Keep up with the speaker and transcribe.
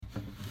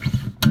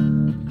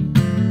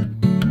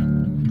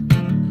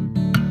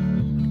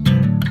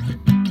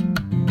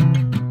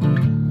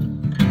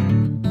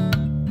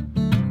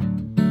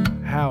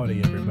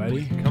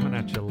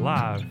at you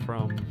live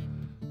from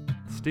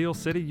Steel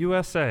City,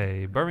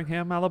 USA,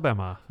 Birmingham,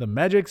 Alabama. The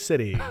Magic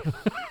City.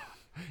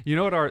 You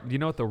know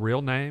what the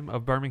real name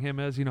of Birmingham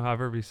is? You know how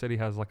every city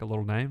has like a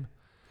little name?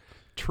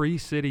 Tree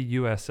City,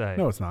 USA.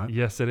 No, it's not.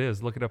 Yes, it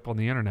is. Look it up on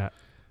the internet.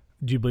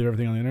 Do you believe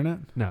everything on the internet?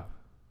 No.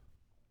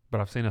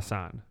 But I've seen a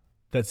sign.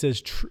 That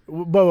says,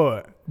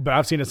 but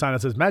I've seen a sign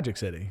that says Magic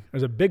City.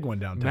 There's a big one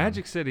downtown.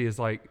 Magic City is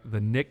like the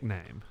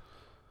nickname.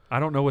 I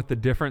don't know what the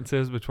difference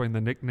is between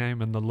the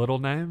nickname and the little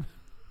name.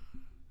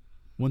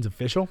 One's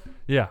official.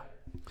 Yeah.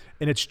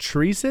 And it's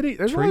Tree City?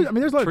 There's a lot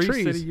of trees.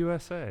 Tree City,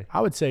 USA.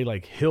 I would say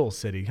like Hill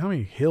City. How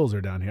many hills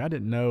are down here? I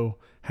didn't know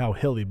how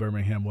hilly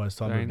Birmingham was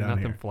till I There moved ain't down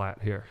nothing here. flat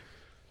here.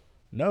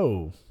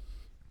 No.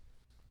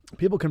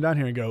 People come down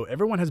here and go,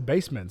 everyone has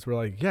basements. We're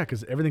like, yeah,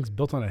 because everything's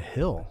built on a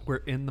hill. We're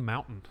in the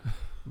mountain.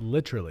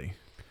 Literally.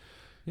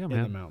 Yeah, In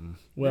man. the mountain.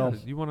 Well, yeah,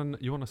 you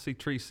want to see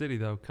Tree City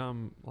though?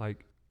 Come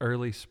like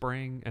early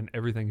spring and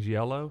everything's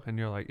yellow, and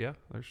you're like, yeah,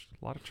 there's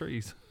a lot of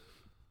trees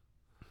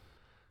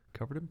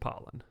covered in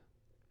pollen.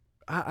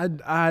 I'm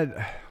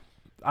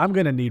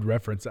going to need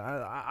reference.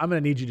 I'm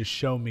going to need you to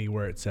show me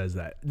where it says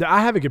that.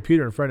 I have a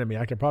computer in front of me.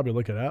 I can probably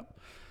look it up.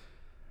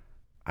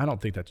 I don't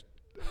think that's...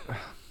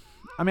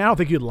 I don't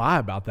think you'd lie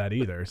about that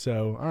either.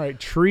 So, all right,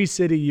 Tree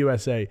City,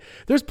 USA.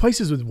 There's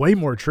places with way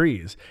more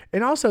trees.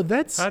 And also,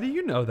 that's... How do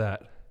you know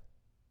that?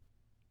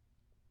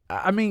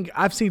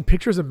 I've seen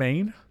pictures of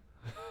Maine.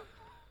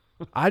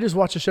 I just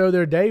watched a show the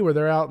other day where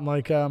they're out in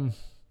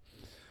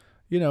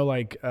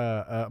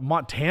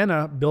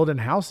Montana building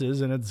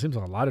houses, and it seems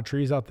like a lot of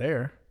trees out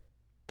there.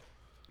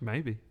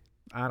 Maybe.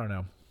 I don't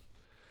know.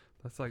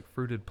 That's like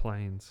fruited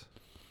plains.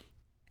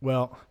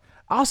 Well,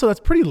 also, that's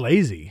pretty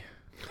lazy.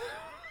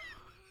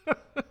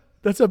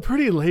 That's a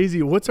pretty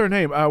lazy. What's our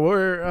name?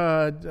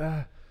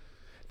 That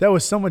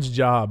was someone's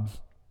job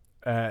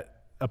at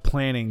a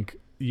planning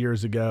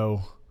years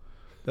ago.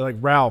 They're like,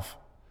 Ralph,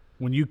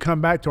 when you come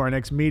back to our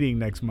next meeting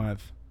next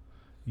month,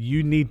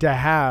 you need to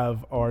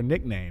have our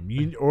nickname.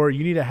 You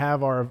need to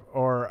have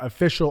our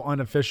official,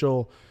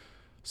 unofficial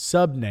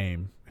sub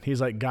name. And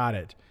he's like, got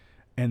it.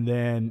 And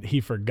then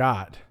he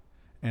forgot.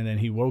 And then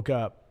he woke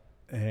up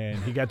and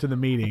he got to the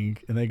meeting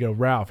and they go,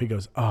 Ralph, he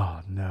goes,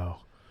 oh no.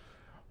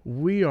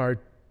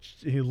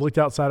 He looked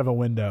outside of a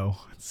window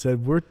and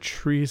said, we're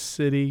Tree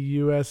City,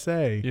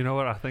 USA. You know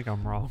what? I think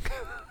I'm wrong.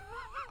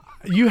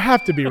 You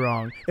have to be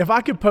wrong. If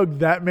I could poke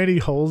that many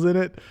holes in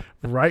it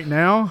right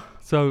now.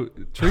 So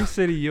Tree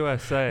City,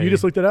 USA. You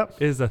just looked it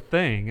up? Is a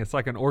thing. It's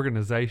like an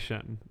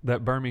organization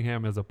that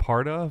Birmingham is a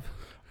part of.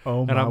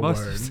 Oh, my And I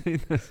must word. have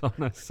seen this on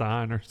a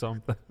sign or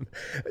something.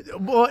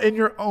 Well, and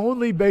your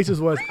only basis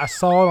was, I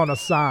saw it on a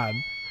sign.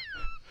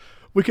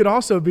 We could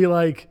also be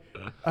like,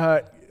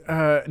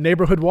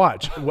 Neighborhood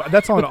Watch.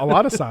 That's on a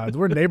lot of signs.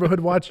 We're Neighborhood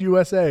Watch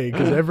USA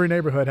because every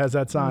neighborhood has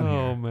that sign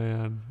Oh, here.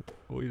 man.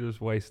 We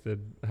just wasted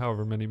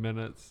however many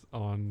minutes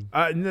on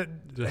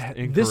just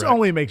incorrect. This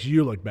only makes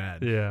you look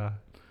bad. Yeah,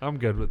 I'm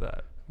good with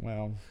that.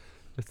 Well,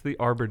 It's the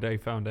Arbor Day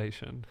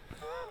Foundation.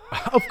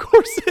 of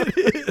course it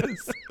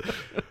is.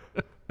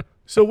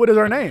 So what is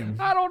our name?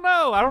 I don't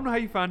know. I don't know how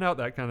you find out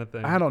that kind of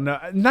thing. I don't know.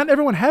 Not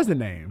everyone has a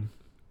name.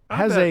 I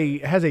Has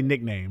bet. a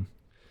nickname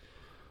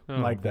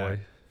like that. boy.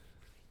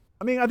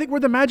 I think we're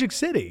the Magic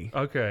City.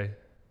 Okay.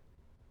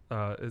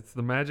 It's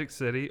the Magic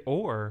City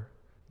or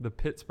the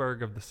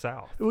Pittsburgh of the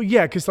South. Well,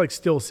 yeah, because like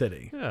Steel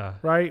City, Yeah.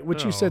 right?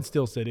 Which you Oh. said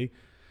Steel City.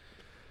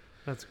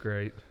 That's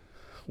great.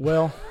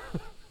 Well,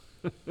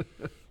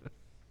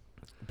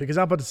 because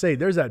I'm about to say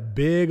there's that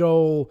big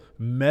old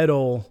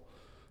metal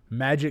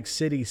Magic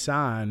City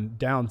sign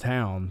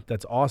downtown.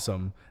 That's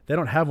awesome. They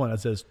don't have one that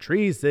says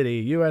Tree City,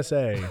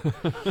 USA.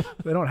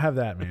 They don't have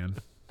that, man.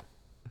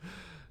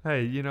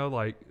 Hey,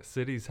 like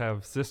cities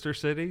have sister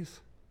cities?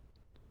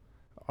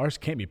 Ours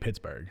can't be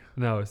Pittsburgh.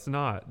 No, it's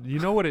not. You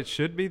know what it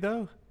should be,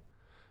 though?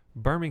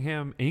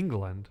 Birmingham,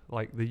 England,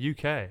 like the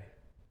UK.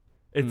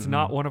 It's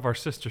not one of our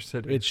sister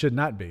cities. It should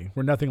not be.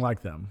 We're nothing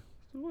like them.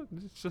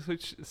 It's just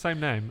the same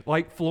name.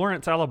 Like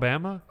Florence,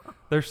 Alabama,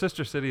 their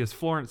sister city is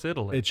Florence,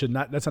 Italy. It should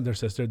not. That's not their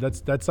sister.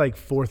 That's like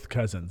fourth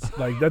cousins.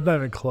 Like that's not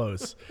even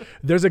close.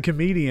 There's a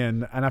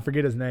comedian, and I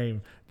forget his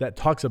name, that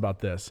talks about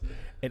this.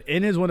 And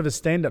in one of his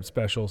stand-up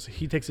specials,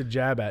 he takes a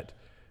jab at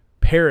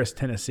Paris,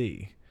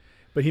 Tennessee.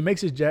 But he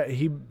makes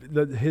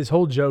his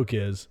whole joke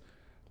is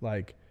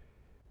like,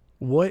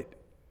 what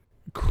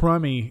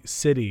crummy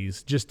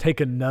cities just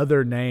take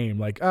another name,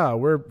 like, oh,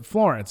 we're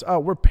Florence, oh,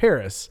 we're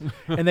Paris.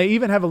 And they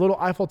even have a little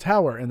Eiffel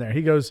Tower in there.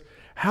 He goes,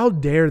 how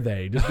dare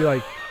they just be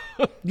like,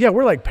 yeah,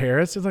 we're like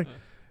Paris. It's like,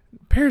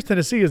 Paris,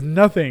 Tennessee is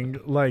nothing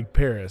like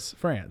Paris,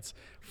 France.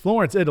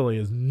 Florence, Italy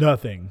is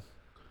nothing.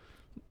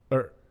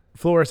 Or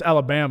Florence,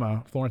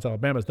 Alabama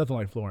is nothing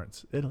like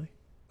Florence, Italy.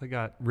 They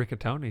got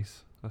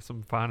rigatoni's. That's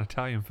some fine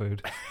Italian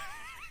food.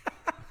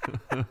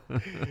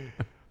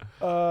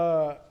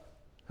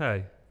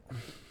 Hey,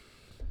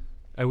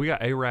 we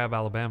got Arab,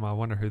 Alabama. I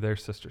wonder who their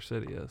sister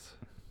city is.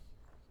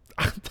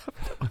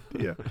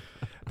 Yeah.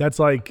 That's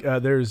like,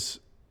 there's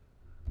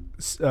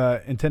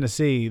in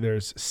Tennessee,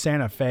 there's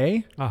Santa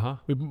Fe. Uh-huh.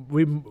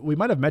 We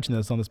might have mentioned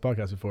this on this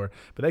podcast before,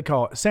 but they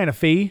call it Santa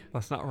Fe.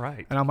 That's not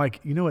right. And I'm like,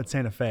 you know what,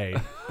 Santa Fe?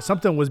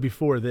 Something was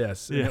before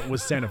this, and it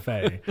was Santa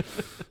Fe.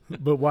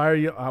 But why are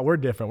you? We're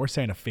different. We're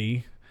Santa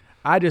Fe.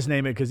 I just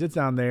name it because it's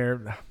down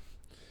there.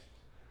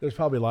 There's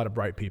probably a lot of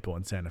bright people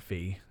in Santa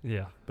Fe.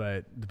 Yeah.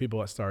 But the people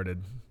that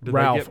started, Did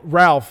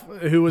Ralph,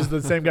 who was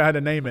the same guy who had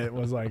to name it,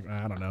 was like,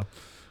 I don't know.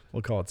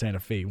 We'll call it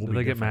Santa Fe. Do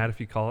they get mad if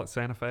you call it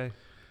Santa Fe?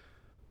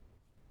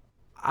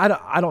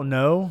 I don't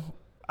know.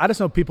 I just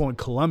know people in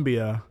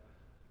Columbia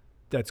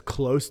that's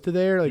close to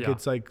there. Like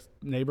it's like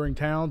neighboring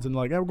towns and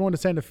like, hey, we're going to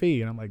Santa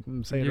Fe. And I'm like,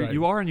 say it right.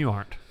 You are and you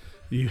aren't.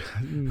 You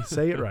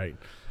say it right.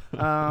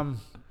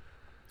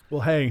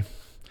 Well, hey,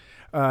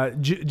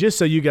 just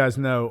so you guys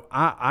know,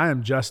 I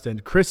am Justin.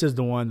 Chris is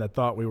the one that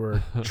thought we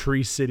were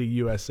Tree City,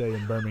 USA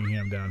in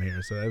Birmingham down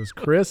here. So it was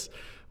Chris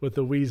with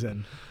the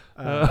wheezing.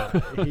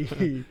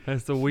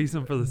 That's the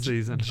reason for the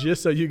season.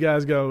 Just so you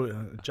guys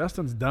go,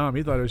 Justin's dumb.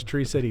 He thought it was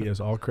Tree City. It was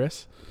all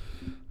Chris.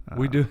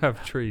 We do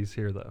have trees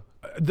here, though.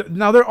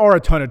 Now, there are a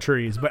ton of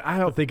trees, but I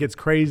don't think it's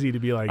crazy to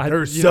be like,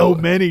 there's so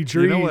many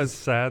trees. You know what's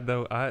sad,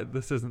 though?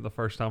 This isn't the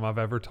first time I've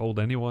ever told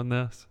anyone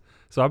this.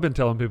 So I've been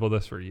telling people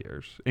this for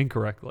years,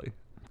 incorrectly.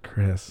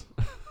 Chris.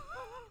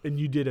 And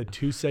you did a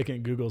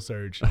 2-second Google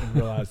search and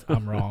realized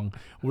I'm wrong.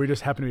 We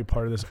just happen to be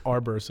part of this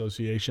Arbor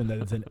Association that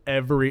is in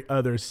every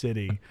other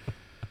city.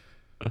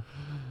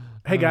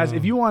 Hey guys,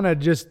 if you want to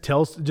just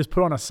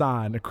put on a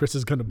sign that Chris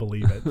is going to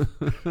believe it.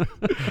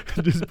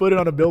 Just put it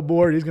on a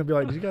billboard. He's going to be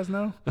like, did you guys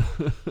know?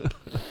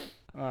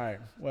 All right.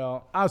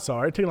 Well, I'm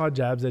sorry. I took a lot of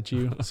jabs at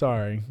you.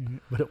 Sorry.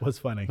 But it was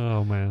funny.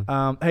 Oh, man.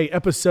 Hey,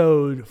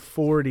 episode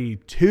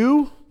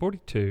 42.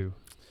 42.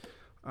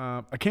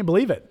 I can't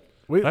believe it.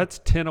 That's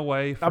 10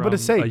 away from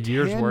a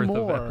year's worth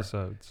of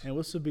episodes. And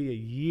this will be a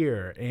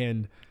year.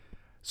 And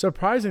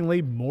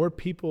surprisingly, more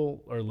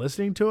people are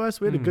listening to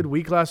us. We had a good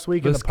week last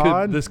week in the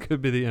pod. This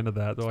could be the end of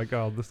that. They're like,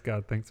 oh, this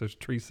guy thinks there's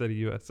Tree City,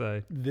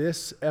 USA.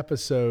 This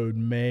episode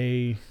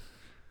may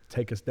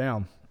take us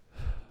down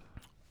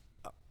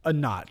a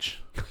notch.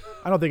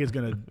 I don't think it's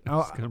going to.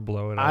 It's going to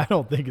blow it up. I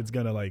don't think it's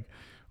going to like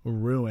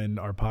ruin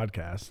our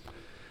podcast.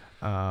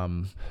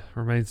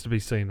 Remains to be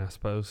seen, I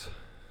suppose.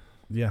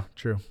 Yeah,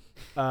 true.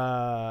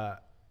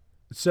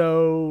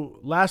 So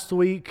last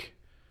week,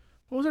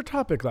 what was our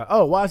topic?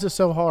 Oh, why is it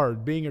so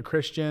hard being a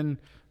Christian?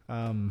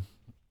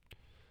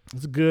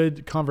 It's a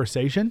good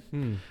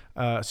conversation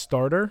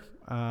starter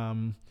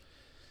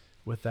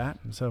with that.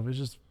 And so it's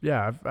just,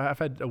 I've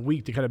had a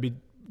week to kind of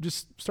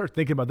just start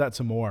thinking about that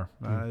some more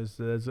as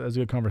a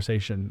good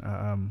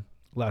conversation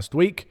last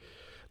week.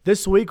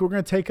 This week, we're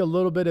going to take a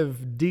little bit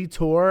of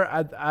detour.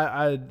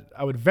 I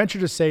would venture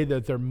to say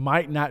that there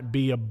might not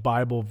be a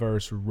Bible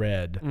verse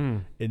read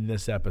in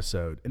this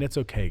episode. And it's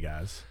okay,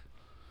 guys.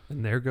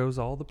 And there goes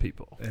all the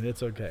people. And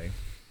it's okay.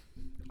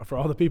 For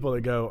all the people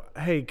that go,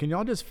 hey, can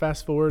y'all just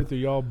fast forward through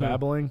y'all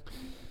babbling?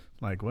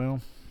 Like,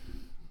 well,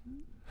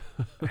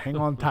 hang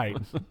on tight.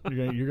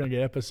 You're gonna get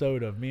an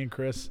episode of me and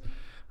Chris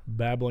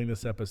babbling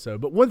this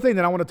episode. But one thing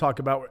that I want to talk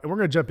about, and we're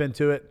going to jump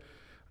into it.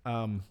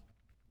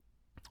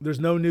 There's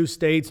no new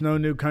states, no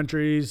new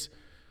countries,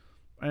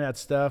 and that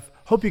stuff.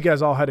 Hope you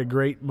guys all had a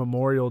great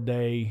Memorial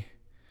Day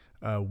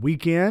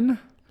weekend.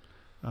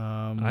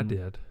 I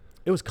did.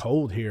 It was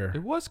cold here.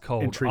 It was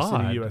cold. In Tree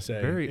City, USA.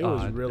 Very odd. It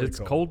was really it's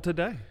cold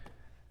today.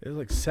 It was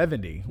like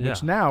 70, Yeah.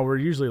 which now we're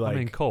usually like. I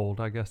mean,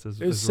 cold, I guess, is.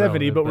 It was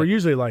 70, relative, but we're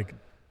usually like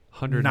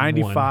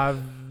 95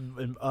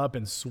 and up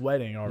and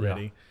sweating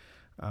already.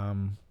 Yeah.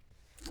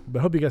 But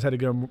I hope you guys had a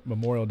good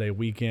Memorial Day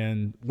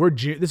weekend.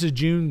 This is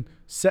June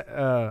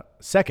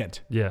 2nd.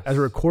 Yes. As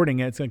we're recording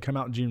it, it's going to come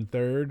out June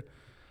 3rd.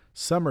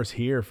 Summer's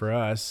here for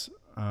us.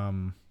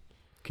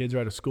 Kids are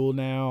out of school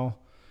now.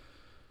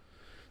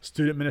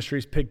 Student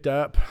ministry's picked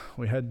up.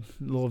 We had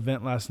a little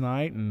event last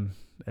night and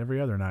every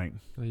other night.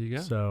 There you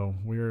go. So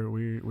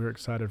we're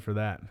excited for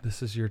that.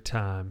 This is your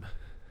time.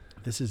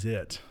 This is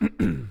it.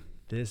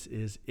 This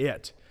is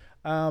it.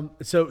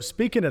 So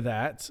speaking of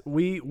that,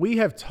 we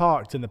have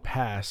talked in the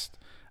past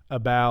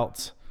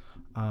about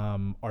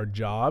our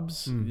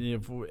jobs.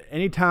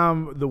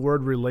 Anytime the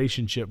word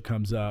relationship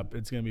comes up,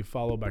 it's going to be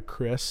followed by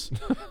Chris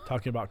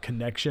talking about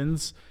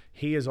connections.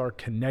 He is our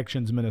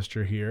connections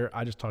minister here.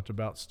 I just talked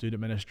about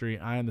student ministry.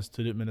 I am the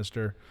student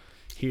minister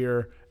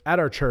here at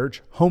our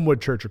church,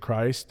 Homewood Church of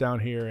Christ, down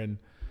here in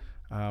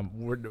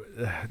we're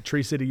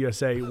Tree City,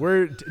 USA.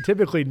 We're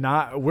typically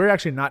not. We're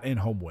actually not in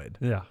Homewood.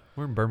 Yeah,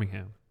 we're in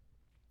Birmingham.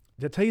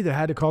 Did I tell you they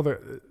had to call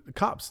the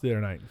cops the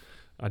other night?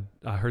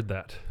 I heard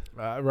that.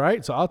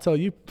 Right. So I'll tell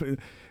you.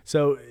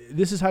 So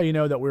this is how you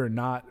know that we're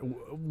not.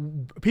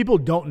 People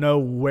don't know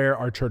where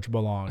our church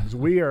belongs.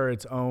 We are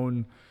its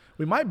own.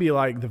 We might be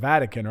like the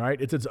Vatican,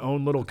 right? It's its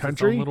own little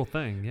country. Its own little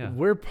thing. Yeah.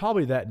 We're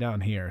probably that down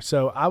here.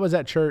 So I was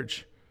at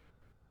church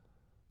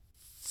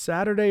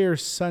Saturday or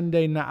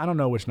Sunday night. I don't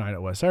know which night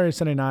it was. Saturday,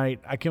 Sunday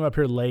night. I came up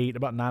here late,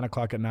 about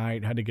 9:00 at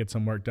night. Had to get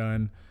some work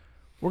done.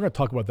 We're going to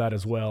talk about that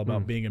as well,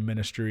 about being in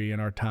ministry and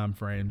our time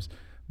frames.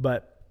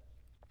 But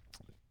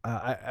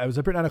I was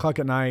up at 9:00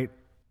 at night.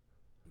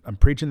 I'm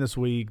preaching this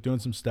week, doing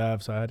some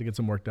stuff, so I had to get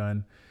some work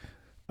done.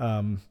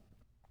 And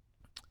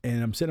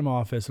I'm sitting in my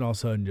office, and all of a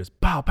sudden, just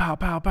pow, pow,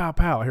 pow, pow,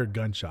 pow. I hear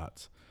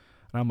gunshots,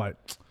 and I'm like,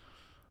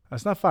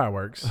 "That's not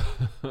fireworks."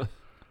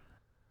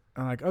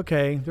 I'm like,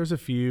 "Okay, there's a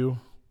few.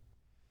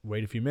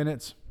 Wait a few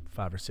minutes,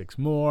 5 or 6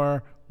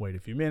 more. Wait a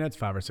few minutes,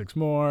 5 or 6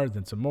 more,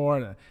 then some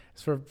more."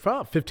 It's for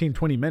about 15,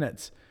 20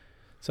 minutes.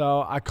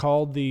 So I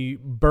called the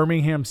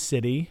Birmingham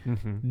City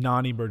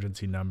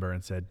non-emergency number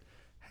and said,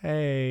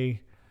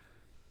 "Hey,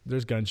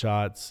 there's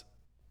gunshots."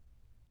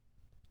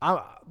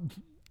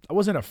 I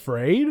wasn't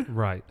afraid.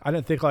 Right. I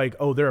didn't think like,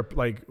 oh, they're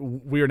like,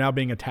 we are now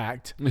being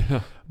attacked.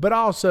 Yeah. But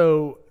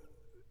also,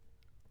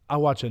 I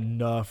watch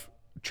enough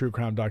true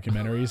crime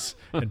documentaries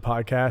and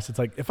podcasts. It's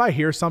like, if I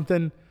hear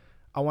something,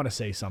 I want to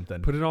say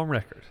something. Put it on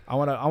record. I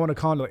want to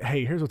call and like,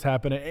 hey, here's what's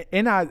happening.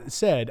 And I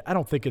said, I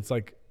don't think it's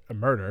like a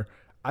murder.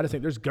 I just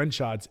think there's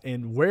gunshots.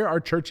 And where our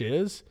church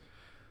is,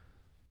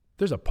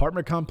 there's an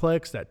apartment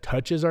complex that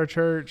touches our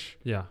church.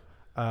 Yeah.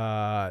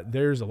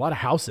 There's a lot of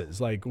houses.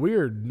 Like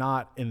we're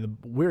not in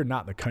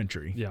the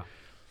country. Yeah.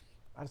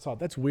 I just thought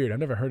that's weird. I've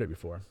never heard it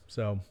before.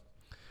 So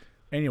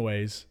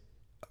anyways,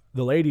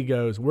 the lady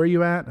goes, "Where are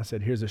you at?" I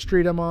said, "Here's the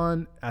street I'm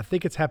on. I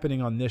think it's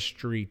happening on this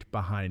street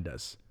behind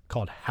us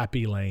called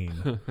Happy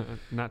Lane."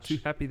 Not too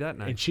happy that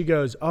night. And she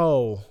goes,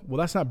 "Oh, well,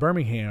 that's not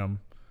Birmingham.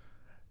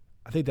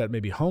 I think that may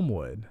be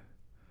Homewood."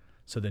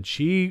 So then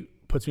she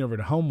puts me over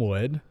to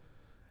Homewood,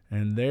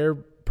 and their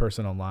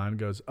person online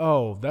goes,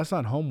 "Oh, that's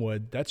not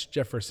Homewood. That's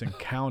Jefferson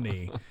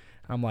County."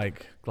 I'm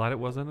like, glad it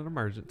wasn't an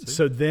emergency.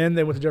 so then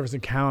they went to Jefferson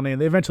County, and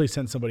they eventually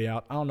sent somebody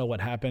out. I don't know what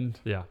happened.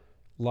 Yeah.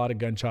 A lot of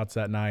gunshots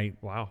that night.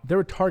 Wow. They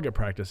were target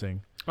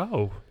practicing.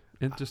 Oh,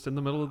 just in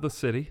the middle of the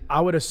city. I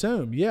would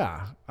assume,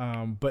 yeah.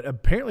 But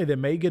apparently they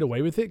may get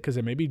away with it because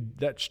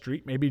that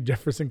street may be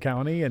Jefferson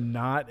County and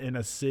not in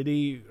a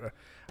city.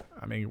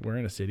 I mean, we're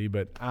in a city,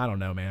 but I don't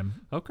know, man.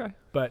 Okay.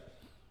 But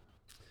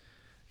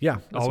yeah,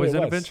 that's Always what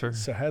it an was. adventure.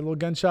 So I had little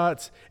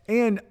gunshots,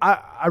 and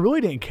I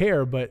really didn't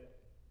care. But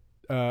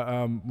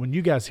when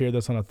you guys hear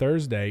this on a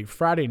Thursday,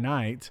 Friday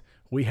night,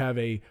 we have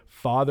a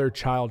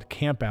father-child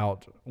camp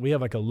out. We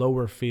have like a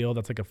lower field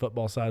that's like a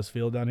football-sized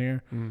field down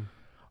here.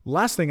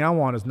 Last thing I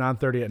want is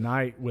 9:30 at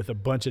night with a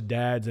bunch of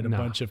dads and a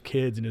bunch of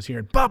kids and just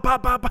hearing pop,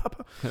 pop, pop,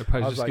 pop.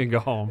 Everybody's just going to go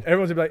home.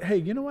 Everyone's gonna be like, "Hey,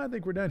 you know what? I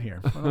think we're done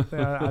here.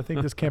 I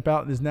think this camp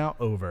out is now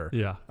over."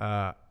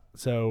 Yeah.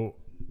 So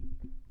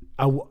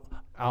I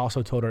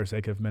also told our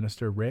executive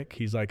minister, Rick,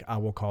 he's like, "I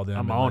will call them.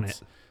 I'm on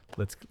it.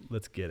 Let's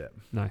get it."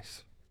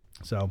 Nice.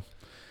 So,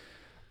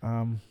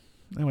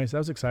 anyways, that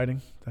was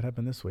exciting. That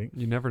happened this week.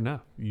 You never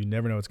know. You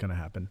never know what's going to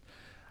happen.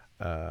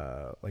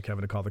 Like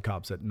having to call the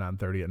cops at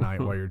 9:30 at night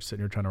while you're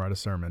sitting here trying to write a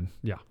sermon.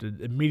 Yeah.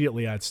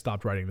 Immediately, I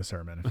stopped writing the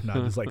sermon. And I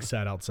just like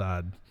sat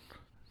outside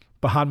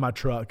behind my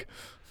truck.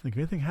 Like, if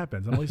anything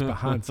happens, I'm at least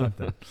behind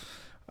something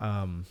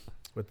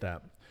with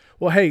that.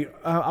 Well, hey,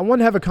 I want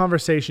to have a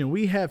conversation.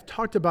 We have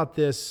talked about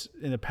this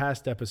in the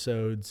past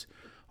episodes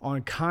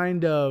on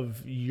kind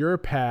of your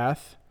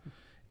path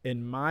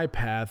and my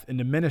path in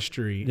the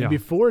ministry. Yeah. And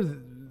before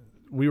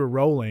we were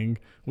rolling,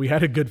 we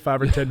had a good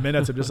 5 or 10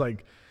 minutes of just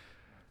like,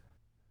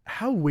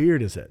 how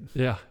weird is it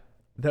Yeah.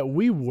 that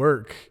we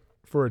work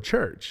for a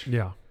church?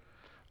 Yeah.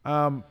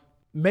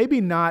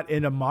 Maybe not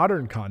in a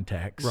modern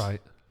context,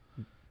 Right.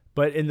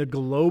 but in the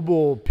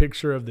global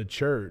picture of the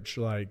church,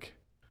 like,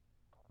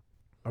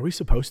 are we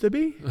supposed to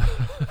be?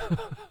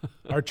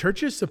 Are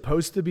churches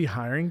supposed to be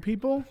hiring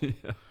people? Yeah.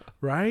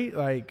 Right?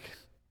 Like,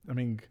 I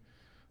mean,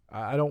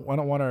 I don't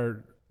want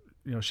our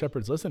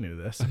shepherds listening to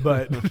this,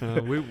 but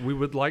we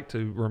would like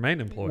to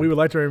remain employed. we would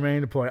like to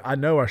remain employed. I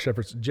know our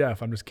shepherds,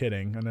 Jeff, I'm just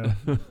kidding. I know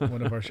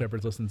one of our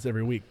shepherds listens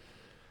every week.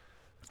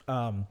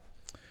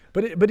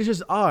 But it's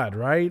just odd,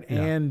 right? Yeah.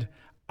 And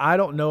I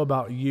don't know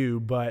about you,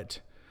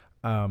 but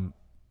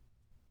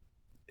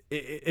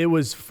it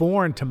was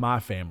foreign to my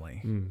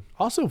family,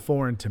 also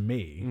foreign to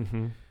me.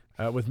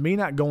 Mm-hmm. With me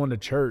not going to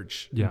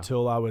church Yeah.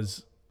 until I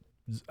was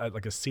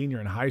like a senior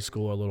in high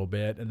school a little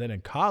bit, and then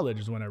in college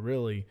is when I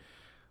really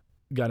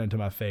got into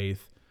my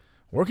faith.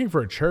 Working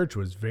for a church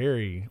was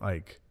very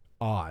like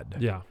odd.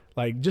 Yeah.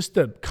 Like just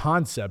the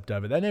concept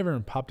of it, that never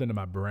even popped into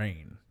my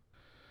brain.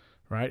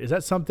 Right? Is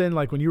that something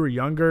like when you were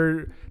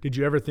younger, did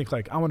you ever think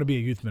like, I want to be a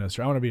youth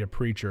minister, I want to be a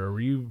preacher? Or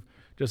were you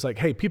just like,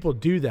 hey, people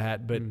do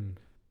that, but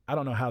I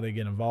don't know how they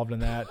get involved in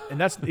that. And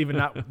that's even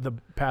not the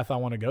path I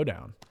want to go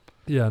down.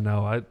 Yeah,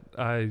 no,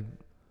 I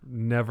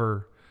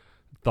never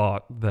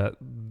thought that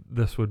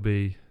this would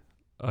be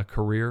a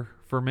career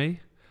for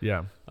me.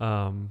 Yeah.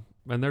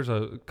 And there's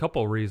a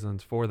couple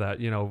reasons for that.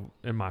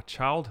 In my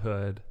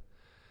childhood,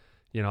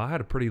 I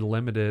had a pretty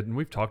limited, and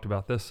we've talked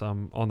about this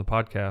on the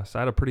podcast, I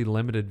had a pretty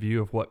limited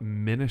view of what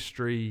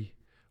ministry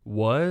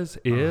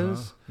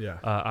is. Yeah.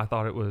 I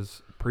thought it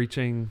was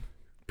preaching,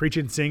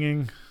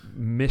 Singing.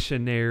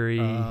 missionary.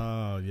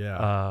 Oh,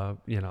 yeah.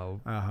 You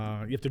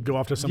have to go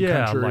off to some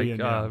yeah, country.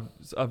 like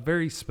a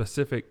very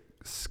specific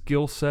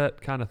skill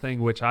set kind of thing,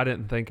 which I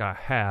didn't think I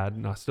had,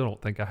 and I still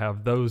don't think I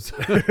have those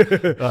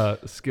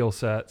skill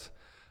sets.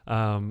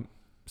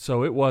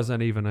 So it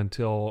wasn't even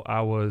until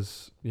I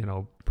was,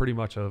 pretty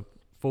much a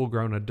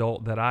full-grown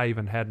adult that I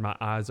even had my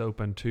eyes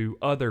open to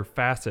other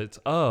facets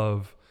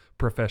of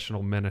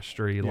professional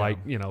ministry, like,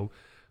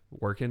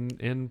 working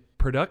in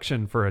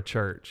production for a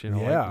church,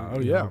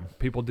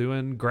 people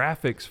doing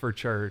graphics for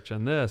church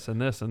and this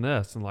and this and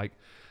this. And like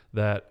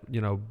that,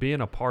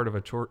 being a part of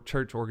a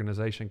church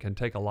organization can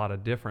take a lot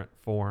of different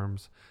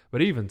forms,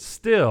 but even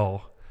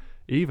still,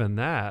 even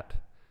that,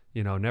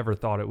 never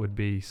thought it would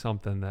be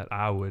something that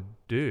I would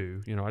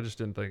do. I just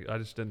didn't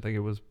think it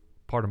was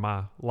part of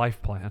my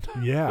life plan.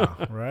 Yeah.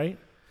 Right.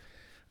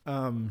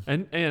 And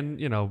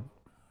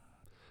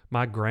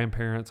my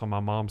grandparents on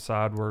my mom's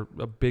side were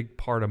a big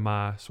part of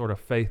my sort of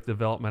faith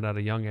development at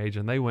a young age,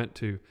 and they went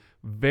to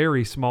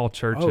very small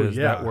churches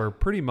that were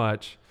pretty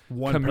much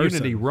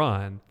community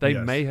run. They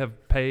may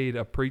have paid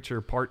a preacher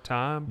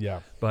part-time,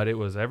 but it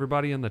was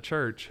everybody in the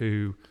church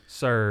who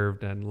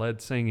served and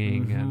led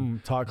singing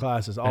and taught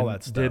classes, all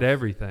that stuff. Did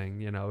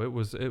everything.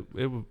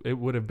 It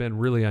would have been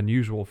really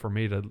unusual for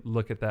me to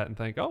look at that and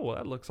think, oh, well,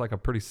 that looks like a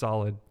pretty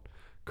solid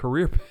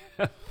career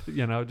path,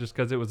 just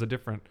because it was a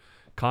different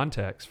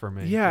context for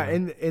me. Yeah,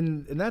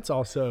 and that's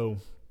also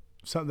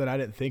something that I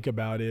didn't think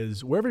about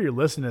is wherever you're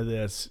listening to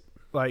this,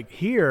 like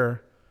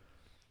here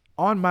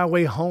on my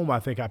way home, I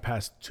think I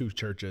passed 2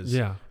 churches.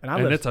 Yeah,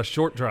 and it's a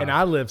short drive. And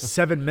I live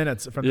 7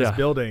 minutes from this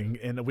building,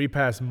 and we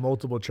passed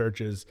multiple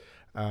churches.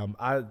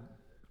 I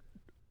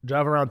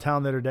drive around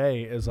town the other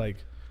day, is like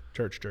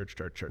church.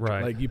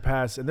 Right. Like you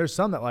pass, and there's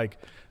some that like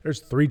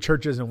there's 3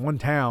 churches in one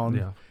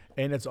town,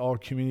 and it's all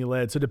community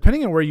led. So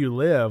depending on where you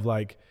live,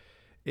 like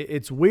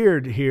it's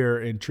weird here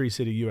in Tree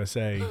City,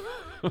 USA,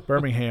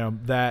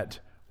 Birmingham, that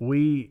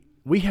we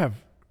have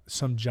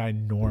some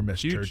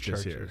ginormous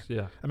churches here.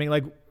 Yeah. I mean,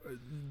 like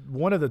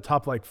one of the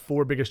top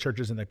 4 biggest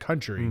churches in the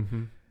country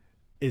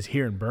is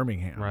here in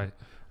Birmingham. Right.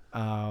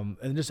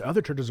 And just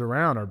other churches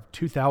around are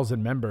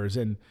 2,000 members.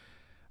 And,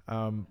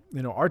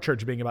 our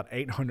church being about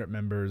 800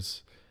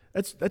 members,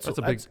 it's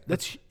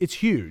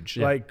huge.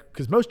 Yeah. Like,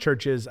 cause most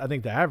churches, I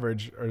think the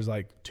average is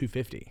like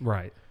 250.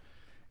 Right.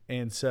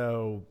 And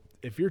so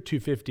if you're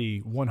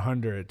 250,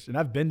 100, and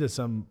I've been to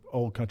some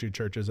old country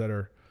churches that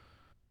are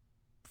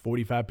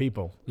 45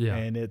 people. Yeah.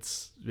 And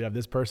you have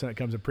this person that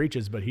comes and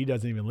preaches, but he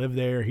doesn't even live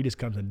there. He just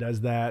comes and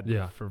does that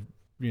for,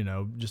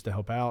 just to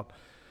help out.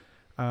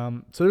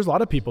 So there's a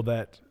lot of people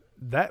that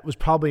was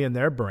probably in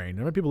their brain.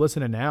 There are people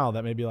listening now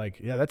that may be like,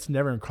 yeah, that's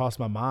never crossed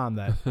my mind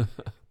that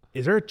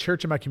is there a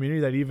church in my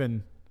community that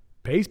even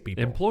pays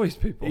people? Employs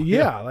people.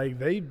 Yeah. Like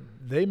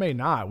they may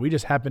not. We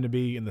just happen to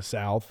be in the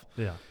South.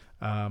 Yeah.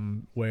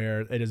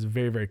 Where it is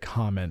very, very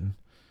common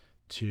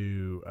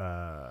to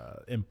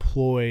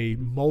employ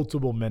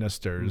multiple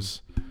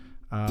ministers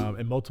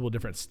and multiple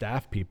different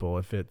staff people,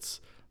 if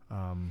it's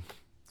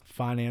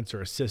finance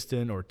or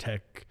assistant or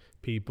tech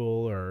people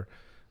or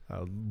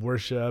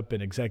worship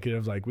and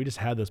executives. Like we just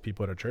had those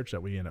people at our church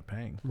that we end up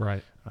paying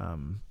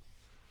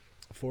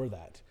for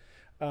that.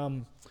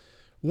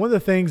 One of the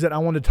things that I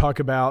want to talk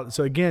about,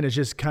 so again, is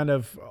just kind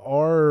of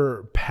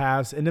our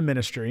paths into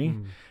ministry.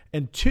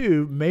 And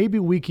 2, maybe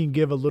we can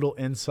give a little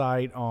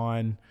insight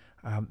on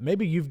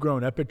maybe you've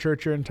grown up at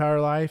church your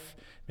entire life.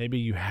 Maybe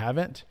you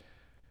haven't.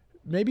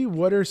 Maybe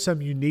what are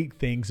some unique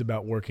things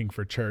about working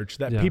for church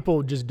that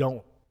people just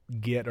don't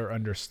get or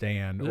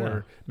understand?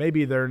 Or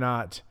maybe they're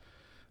not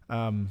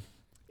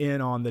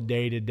in on the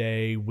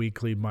day-to-day,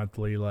 weekly,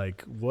 monthly,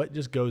 like what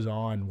just goes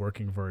on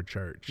working for a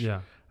church?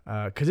 Yeah.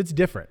 Because it's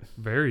different.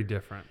 Very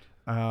different.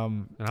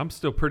 And I'm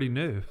still pretty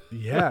new.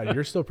 Yeah,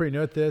 you're still pretty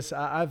new at this.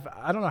 I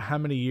don't know how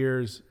many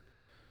years.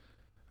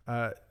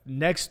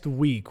 Next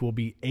week will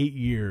be 8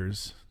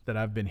 years that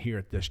I've been here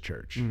at this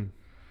church. And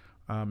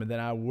then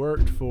I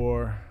worked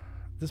for,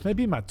 this may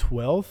be my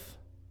 13th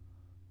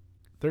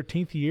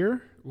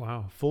year.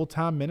 Wow.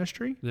 Full-time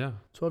ministry. Yeah.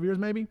 12 years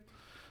maybe.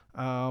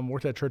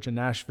 Worked at a church in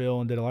Nashville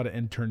and did a lot of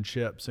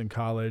internships in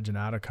college and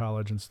out of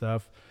college and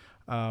stuff.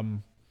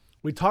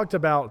 We talked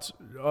about,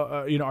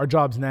 our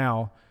jobs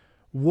now.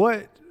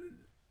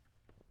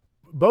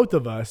 Both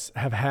of us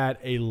have had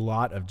a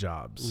lot of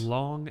jobs.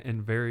 Long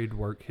and varied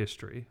work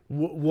history.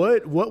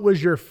 What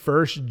was your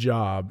first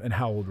job and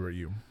how old were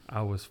you?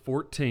 I was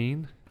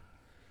 14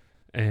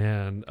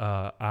 and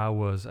I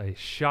was a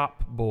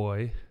shop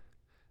boy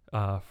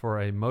for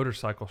a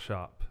motorcycle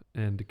shop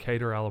in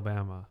Decatur,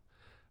 Alabama.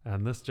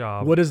 And this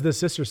job... What is the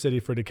sister city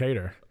for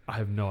Decatur? I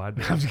have no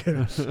idea. I'm just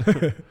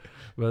kidding.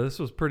 But this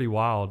was pretty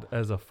wild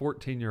as a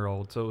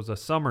 14-year-old. So it was a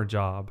summer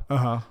job.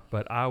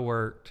 But I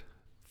worked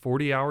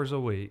 40 hours a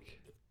week.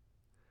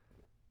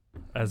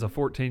 As a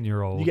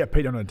 14-year-old, you got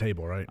paid under the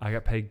table, right? I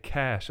got paid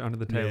cash under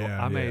the table.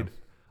 I made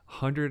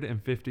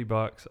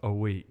 $150 a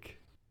week,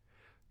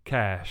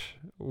 cash,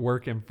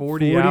 working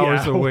 40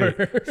 hours a week.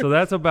 So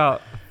that's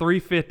about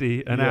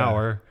 $350 an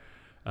hour,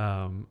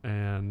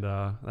 and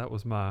that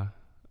was my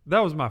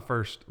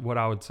first, what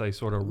I would say,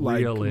 sort of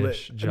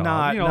real-ish job.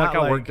 Like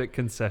I worked at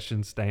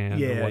concession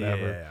stand or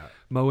whatever,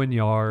 mowing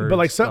yards. But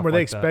like something where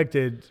they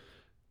expected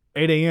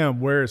 8 a.m.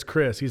 Where is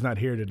Chris? He's not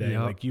here today.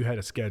 Yep. Like you had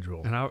a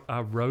schedule. And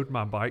I rode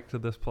my bike to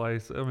this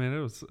place. I mean, it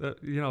was, They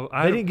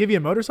didn't give you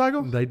a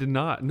motorcycle? They did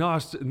not. No,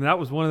 and that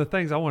was one of the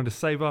things I wanted to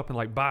save up and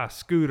like buy a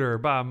scooter or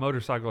buy a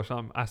motorcycle or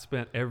something. I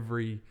spent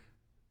every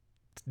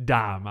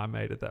dime I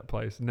made at that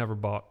place. Never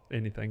bought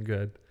anything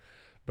good,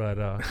 but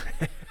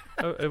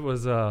it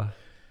was a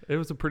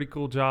pretty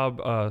cool job.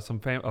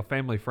 A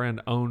family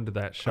friend owned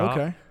that shop.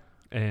 Okay.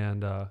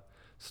 And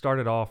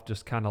started off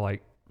just kind of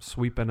like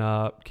sweeping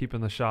up,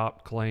 keeping the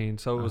shop clean.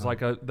 So it was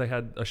like they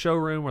had a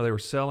showroom where they were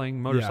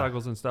selling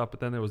motorcycles and stuff, but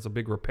then there was a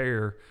big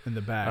repair in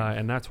the back,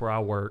 and that's where I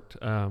worked.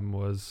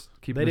 Was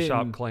keeping the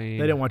shop clean.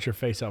 They didn't want your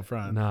face out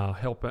front. No,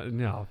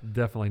 no,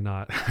 definitely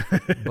not.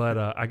 But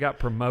I got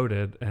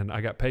promoted, and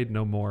I got paid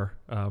no more.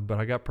 But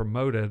I got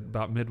promoted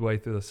about midway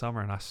through the summer,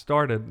 and I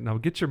started. Now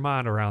get your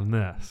mind around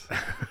this.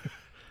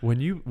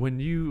 When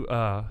you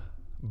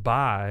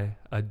buy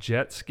a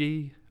jet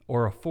ski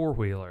or a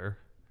four-wheeler,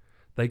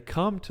 they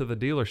come to the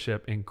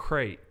dealership in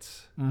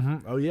crates.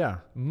 Mm-hmm. Oh, yeah.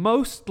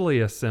 Mostly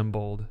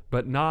assembled,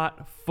 but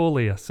not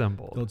fully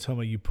assembled. Don't tell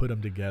me you put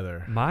them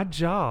together. My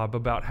job,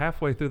 about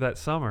halfway through that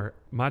summer,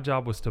 my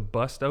job was to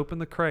bust open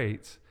the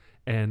crates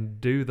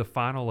and do the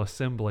final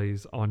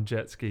assemblies on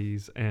jet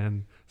skis.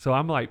 And so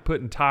I'm like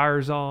putting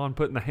tires on,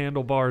 putting the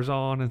handlebars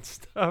on and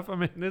stuff. I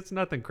mean, it's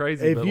nothing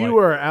crazy. If you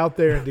were out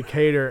there in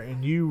Decatur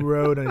and you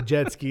rode on a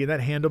jet ski and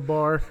that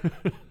handlebar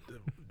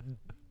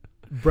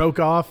broke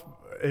off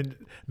and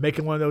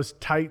making one of those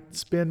tight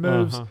spin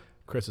moves,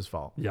 Chris's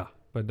fault. Yeah,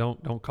 but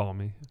don't call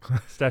me.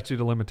 Statute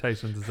of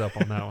limitations is up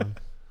on that one.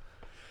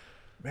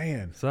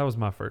 Man. So that was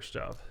my first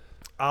job.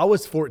 I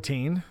was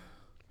 14.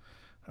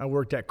 I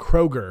worked at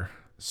Kroger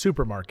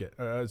supermarket.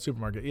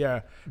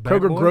 Yeah. Bad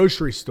Kroger boy?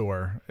 grocery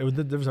store. There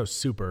was no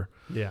super.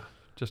 Yeah,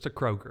 just a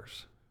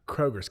Kroger's.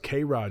 Kroger's,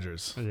 K.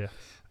 Rogers.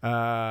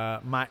 Yeah.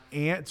 My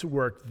aunt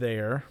worked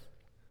there.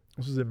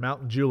 This was in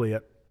Mount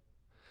Juliet.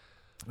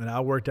 And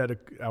I worked at the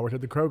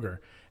Kroger,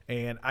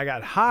 and I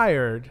got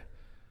hired.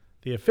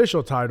 The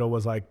official title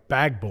was like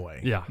bag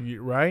boy. Yeah.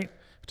 Right?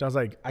 Which I was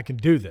like, I can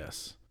do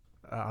this.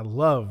 I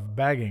love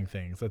bagging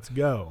things. Let's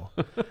go.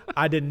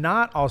 I did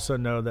not also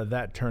know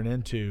that turned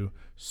into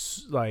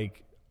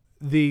like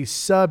the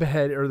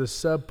subhead or the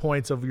sub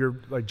points of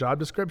your like job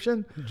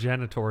description.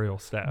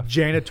 Janitorial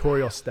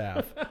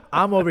staff.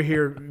 I'm over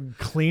here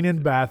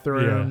cleaning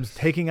bathrooms,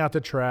 taking out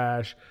the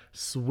trash,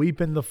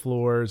 sweeping the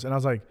floors, and I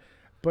was like,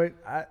 but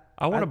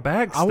I want to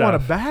bag stuff. I want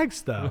to bag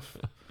stuff.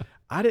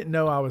 I didn't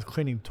know I was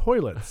cleaning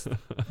toilets,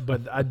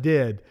 but I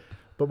did.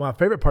 But my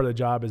favorite part of the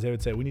job is they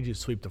would say, we need you to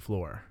sweep the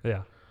floor.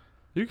 Yeah.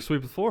 You can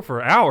sweep the floor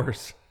for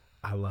hours.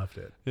 I loved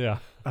it. Yeah.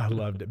 I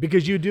loved it.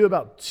 Because you do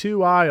about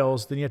 2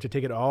 aisles, then you have to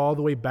take it all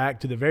the way back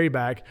to the very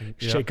back,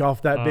 shake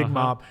off that big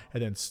mop,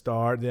 and then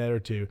start the other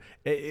two.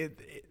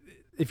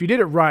 If you did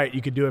it right,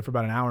 you could do it for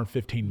about an hour and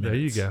 15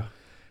 minutes. There you go.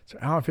 So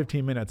an hour and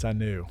 15 minutes, I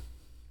knew.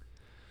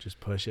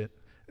 Just push it.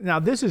 Now,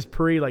 this is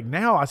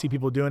now I see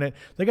people doing it.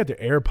 They got their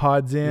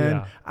AirPods in.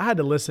 Yeah. I had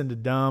to listen to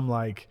dumb,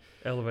 like,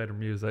 elevator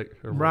music.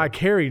 Or Mariah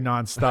Carey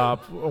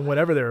nonstop on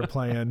whatever they were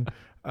playing.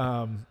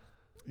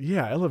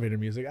 Elevator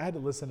music. I had to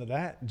listen to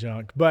that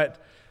junk.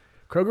 But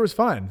Kroger was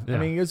fun. Yeah. I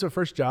mean, it was our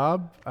first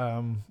job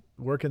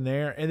working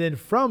there. And then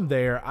from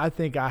there, I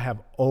think I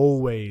have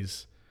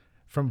always,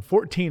 from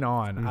 14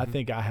 on, I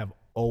think I have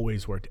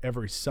always worked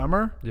every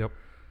summer. Yep.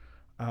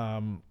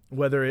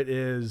 Whether it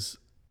is...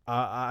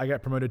 I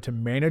got promoted to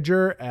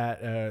manager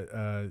at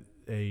a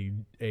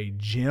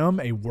gym,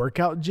 a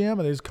workout gym.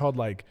 I think it's called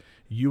like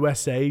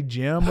USA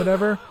Gym,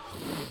 whatever.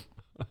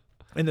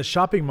 In the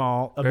shopping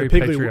mall of Very the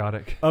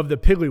patriotic.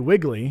 Piggly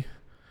Wiggly.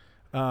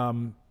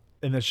 And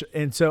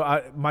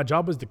so my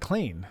job was to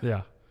clean.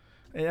 Yeah.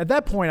 And at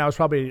that point, I was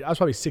probably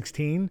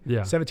 16,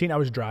 17. I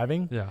was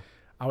driving. Yeah.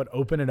 I would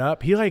open it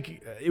up.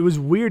 It was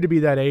weird to be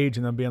that age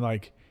and then being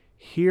like,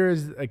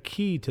 here's a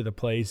key to the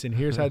place and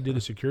here's how to do the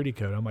security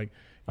code. I'm like,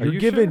 You're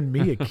giving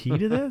me a key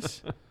to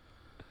this?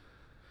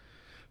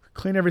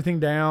 Clean everything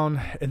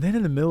down. And then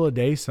in the middle of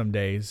the day, some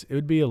days, it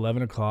would be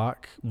 11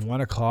 o'clock,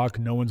 1 o'clock,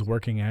 no one's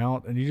working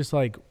out. And you just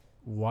like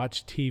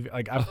watch TV.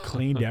 Like I've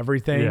cleaned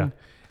everything. Yeah.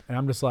 And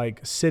I'm just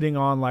like sitting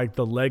on like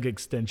the leg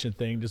extension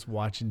thing, just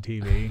watching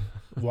TV,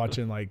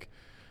 watching like,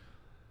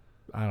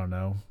 I don't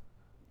know,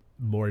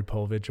 Maury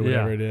Povich or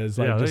whatever it is.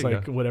 Like just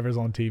like whatever's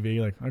on TV.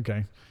 Like,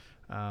 okay.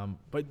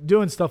 But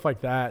doing stuff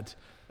like that.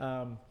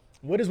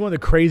 What is one of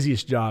the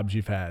craziest jobs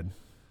you've had?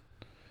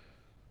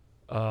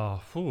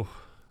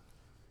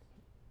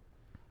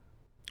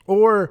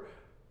 Or,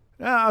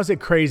 I would say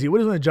crazy. What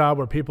is one job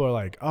where people are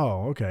like,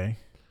 oh, okay.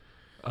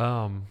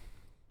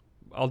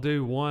 I'll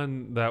do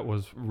one that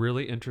was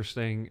really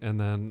interesting and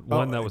then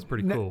one that was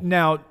pretty cool.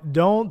 Now,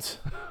 don't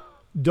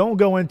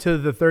go into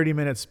the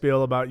 30-minute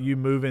spiel about you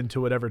moving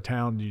to whatever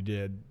town you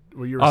did.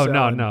 Where you were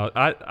selling. No.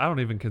 I don't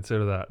even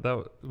consider that.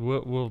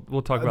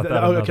 We'll talk about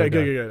that. Okay,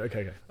 good.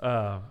 Okay.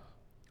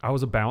 I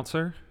was a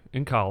bouncer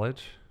in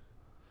college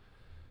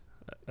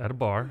at a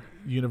bar.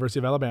 University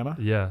of Alabama.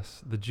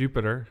 Yes, the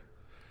Jupiter,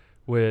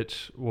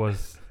 which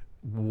was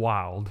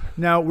wild.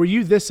 Now, were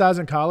you this size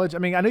in college? I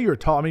mean, I know you were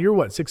tall. I mean, you're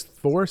what,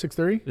 6'4",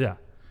 6'3"? Yeah.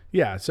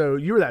 Yeah, so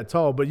you were that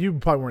tall, but you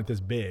probably weren't this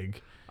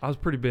big. I was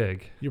pretty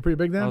big. You're pretty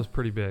big then? I was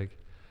pretty big.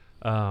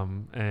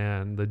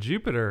 And the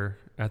Jupiter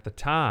at the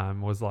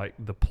time was like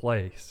the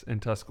place in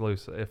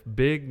Tuscaloosa. If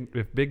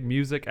big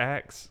music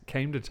acts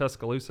came to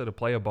Tuscaloosa to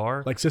play a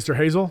bar, Like Sister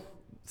Hazel?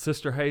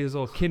 Sister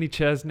Hazel, Kenny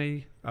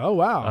Chesney, Oh,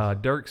 wow.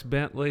 Dierks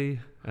Bentley,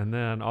 and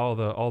then all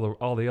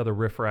the other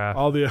riffraff.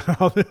 all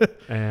the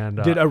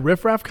And Did a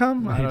riffraff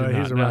come? I he don't know. did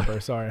He's a not, no. rapper.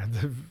 Sorry.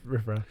 The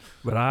riffraff.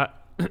 But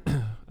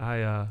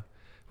I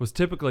was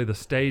typically the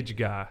stage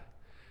guy,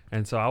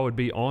 and so I would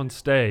be on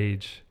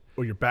stage.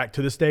 Well, you're back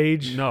to the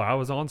stage? No, I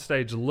was on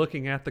stage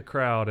looking at the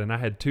crowd, and I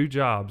had two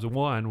jobs.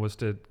 One was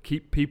to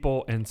keep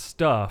people and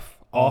stuff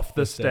off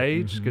the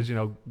stage because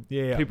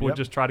people would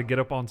just try to get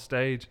up on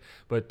stage.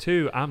 But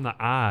two, I'm the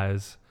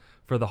eyes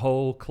for the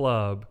whole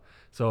club.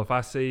 So if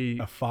I see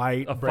a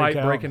fight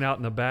breaking out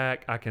in the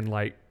back, I can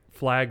like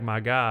flag my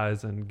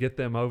guys and get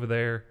them over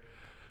there.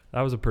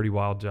 That was a pretty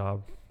wild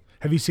job.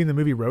 Have you seen the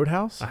movie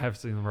Roadhouse? I have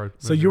seen the road.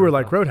 So you were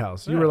like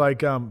Roadhouse. You Yeah. were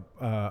like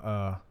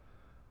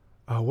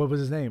what was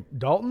his name?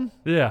 Dalton?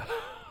 Yeah.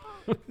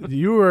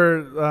 You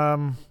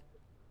were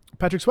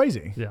Patrick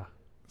Swayze. Yeah.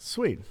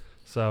 Sweet.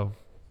 So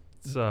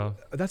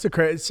That's a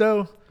crazy.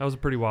 So that was a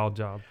pretty wild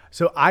job.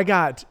 I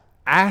got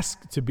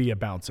asked to be a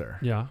bouncer,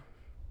 Yeah.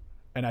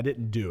 and I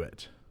didn't do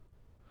it.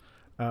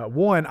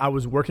 One, I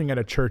was working at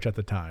a church at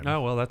the time.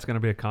 Oh, well, that's going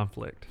to be a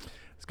conflict.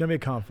 It's going to be a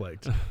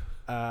conflict.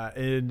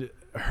 In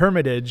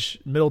Hermitage,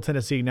 Middle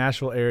Tennessee,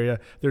 Nashville area,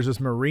 there's this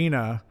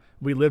marina.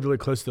 We lived really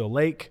close to the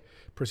lake,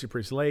 Percy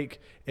Priest Lake,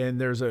 and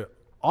there's a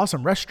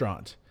awesome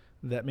restaurant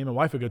that me and my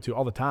wife would go to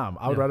all the time.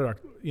 I would ride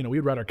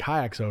we'd ride our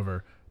kayaks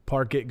over,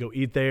 park it, go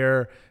eat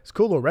there. It's a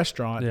cool little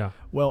restaurant. Yeah.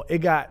 Well, it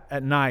got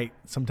at night,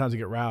 sometimes it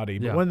get rowdy.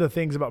 But Yeah. one of the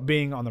things about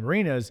being on the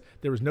marinas,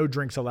 there was no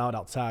drinks allowed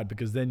outside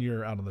because then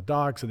you're out on the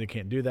docks and they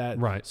can't do that.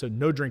 Right. So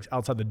no drinks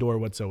outside the door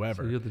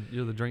whatsoever. So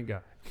you're the drink guy.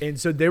 And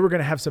so they were going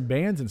to have some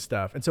bands and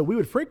stuff. And so we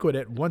would frequent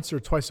it once or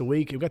twice a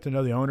week. We got to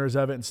know the owners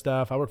of it and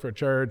stuff. I work for a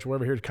church. We're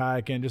over here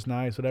kayaking, just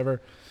nice,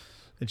 whatever.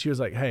 And she was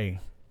like, hey,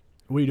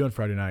 what are you doing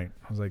Friday night?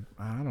 I was like,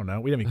 I don't know.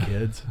 We didn't have any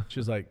kids. She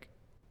was like,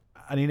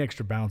 I need an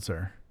extra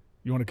bouncer.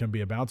 You want to come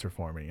be a bouncer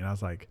for me? And I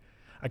was like,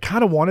 I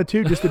kind of wanted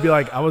to just to be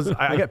like,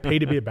 I got paid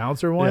to be a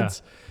bouncer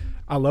once. Yeah.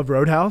 I love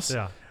Roadhouse.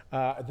 Yeah.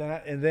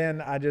 Then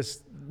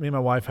me and my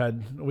wife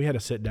had to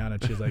sit down,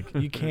 and she was like,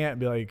 you can't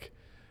be like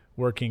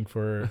working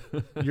for,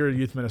 you're a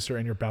youth minister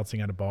and you're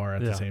bouncing at a bar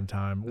at the same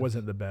time.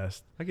 Wasn't the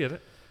best. I get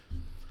it.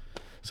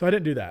 So I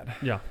didn't do that.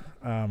 Yeah.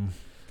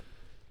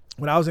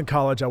 When I was in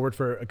college, I worked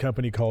for a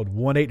company called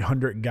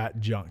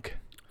 1-800-GOT-JUNK.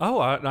 Oh,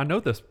 I know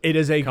this. It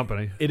is a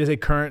company. It is a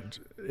current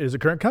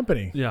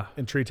company. Yeah.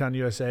 In Treetown,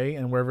 USA,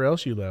 and wherever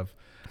else you live.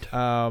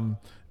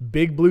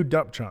 Big blue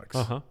dump trucks.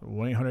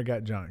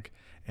 1-800-GOT-JUNK.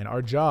 And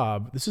our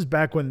job, this is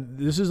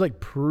like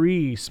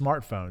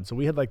pre-smartphone. So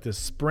we had like this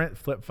Sprint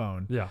flip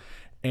phone. Yeah.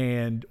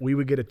 And we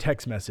would get a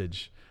text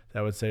message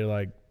that would say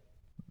like,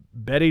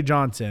 Betty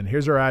Johnson,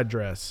 here's our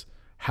address,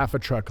 half a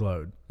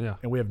truckload. Yeah.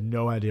 And we have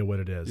no idea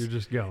what it is. You're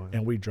just going.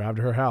 And we drive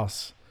to her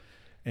house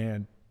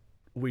and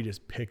we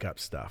just pick up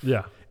stuff.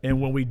 Yeah. And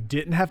when we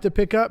didn't have to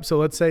pick up, so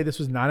let's say this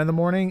was 9 a.m.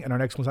 and our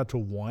next one's out to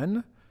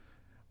 1,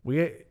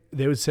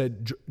 they would say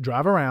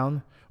drive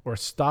around or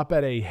stop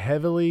at a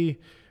heavily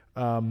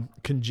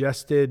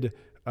congested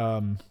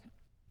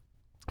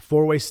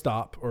four-way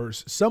stop or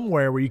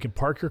somewhere where you can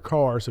park your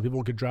car so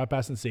people could drive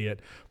past and see it,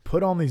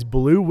 put on these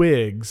blue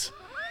wigs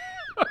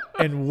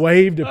and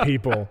wave to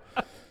people.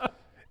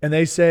 And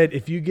they said,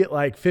 if you get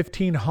like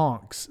 15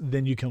 honks,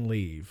 then you can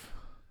leave.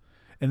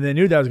 And they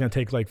knew that was going to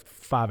take like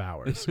 5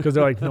 hours because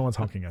they're like, no one's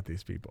honking at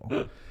these people.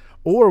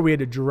 Or we had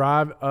to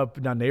drive up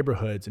and down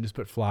neighborhoods and just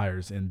put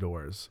flyers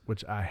indoors,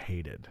 which I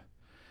hated.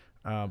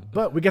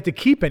 But we got to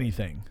keep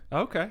anything.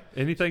 Okay.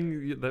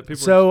 Anything that people.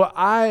 So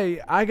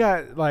I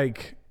got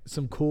like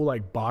some cool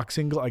like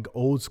like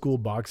old school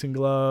boxing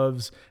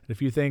gloves and a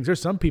few things. There's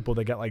some people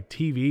that got like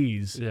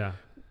TVs. Yeah.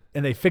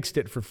 And they fixed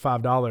it for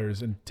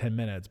 $5 in 10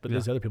 minutes, but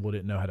these other people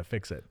didn't know how to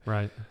fix it.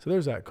 Right. So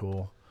there's that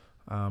cool.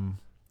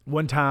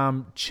 One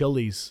time,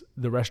 Chili's,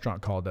 the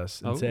restaurant, called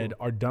us and said,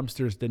 our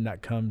dumpsters did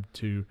not come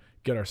to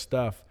get our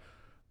stuff.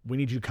 We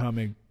need you to come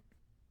and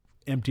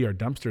empty our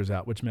dumpsters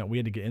out, which meant we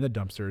had to get in the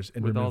dumpsters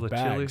and with remove all the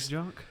bags. Chili's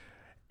junk?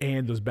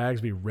 And those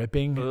bags be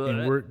ripping.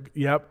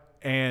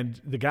 And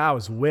the guy I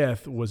was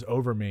with was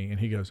over me, and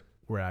he goes,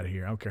 we're out of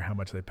here. I don't care how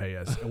much they pay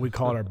us. And we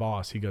called our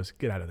boss. He goes,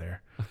 get out of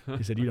there.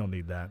 He said, you don't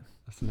need that.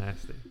 That's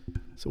nasty.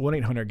 So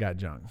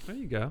 1-800-GOT-JUNK. There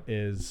you go.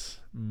 Is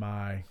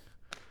my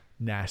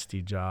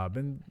nasty job.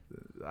 And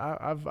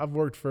I've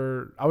worked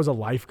I was a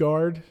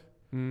lifeguard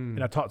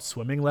and I taught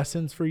swimming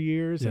lessons for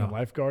years and a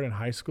lifeguard in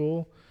high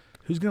school.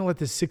 Who's going to let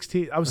this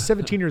I was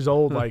 17 years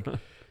old, like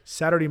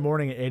Saturday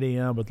morning at 8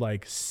 a.m. with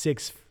like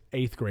 6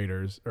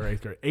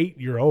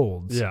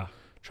 8-year-olds. Yeah.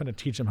 Trying to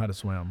teach them how to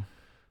swim.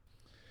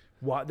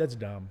 What? That's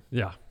dumb.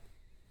 Yeah.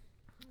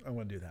 I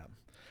want to do that.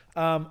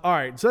 All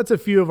right. So that's a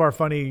few of our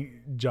funny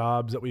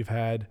jobs that we've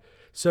had.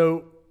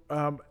 So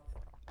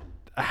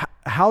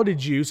How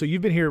did you? So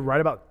you've been here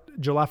right about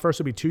July 1st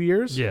will be 2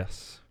 years.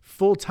 Yes.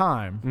 Full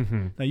time.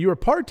 Mm-hmm. Now you were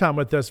part time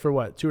with us for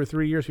what, 2 or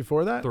 3 years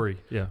before that? 3.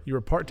 Yeah. You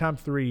were part time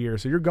 3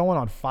 years, so you're going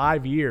on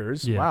 5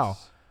 years. Yes. Wow.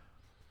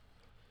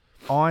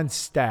 On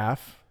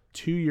staff,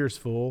 2 years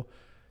full.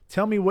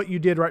 Tell me what you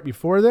did right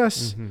before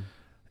this, Mm-hmm.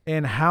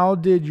 and how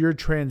did your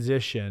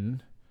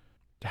transition?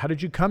 How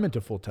did you come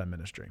into full time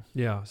ministry?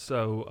 Yeah.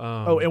 So.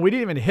 And we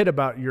didn't even hit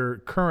about your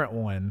current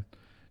one,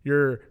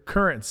 your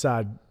current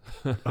side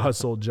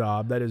hustle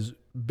job that is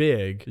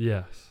big.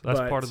 Yes, that's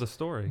But- part of the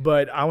story.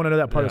 But I want to know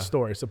that part of Yeah. the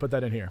story, so put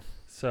that in here.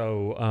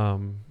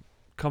 So,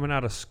 coming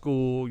out of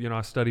school,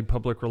 I studied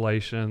public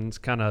relations.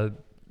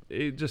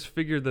 It just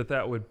figured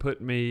that would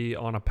put me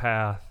on a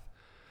path,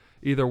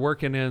 either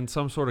working in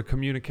some sort of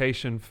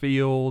communication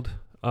field,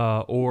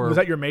 or Was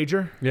that your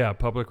major? yeah,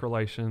 public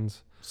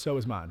relations. So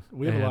is mine.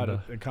 We have a lot And,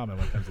 in common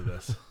when it comes to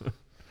this.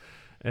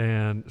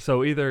 And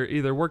so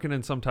either working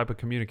in some type of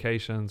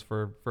communications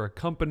for a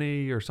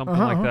company or something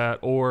Uh-huh, like uh-huh. that,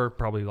 or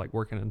probably like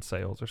working in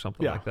sales or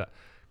something Yeah. like that.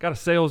 Got a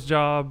sales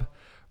job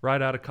right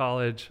out of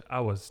college. I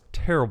was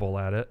terrible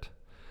at it.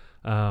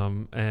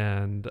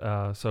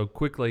 So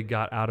quickly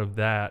got out of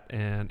that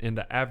and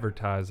into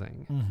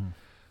advertising.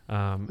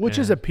 Which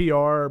is a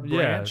PR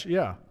branch.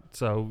 Yeah.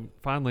 So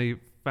finally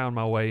found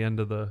my way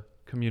into the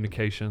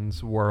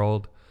communications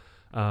world.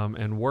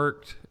 And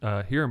worked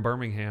here in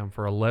Birmingham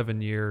for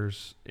 11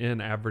 years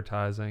in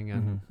advertising,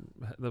 and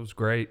that was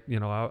great.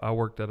 I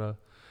worked at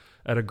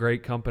a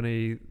great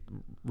company,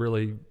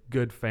 really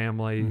good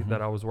family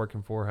that I was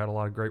working for. Had a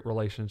lot of great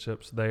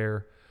relationships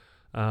there,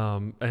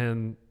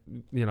 and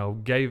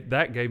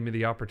gave me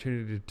the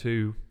opportunity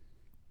to,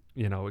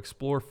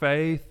 explore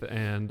faith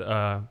and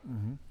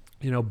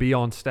be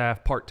on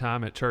staff part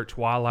time at church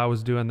while I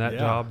was doing that Yeah.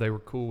 job. They were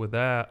cool with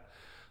that.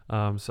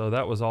 So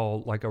that was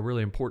all like a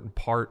really important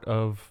part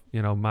of,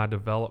 my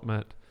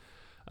development.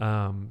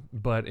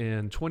 But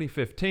in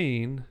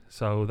 2015,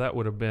 so that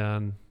would have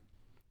been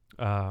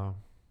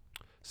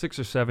 6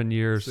 or 7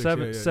 years,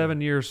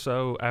 7 years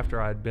so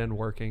after I'd been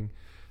working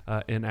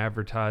in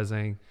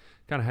advertising,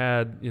 kind of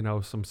had,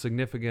 some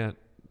significant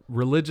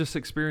religious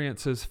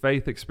experiences,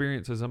 faith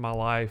experiences in my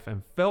life,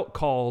 and felt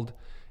called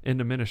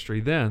into ministry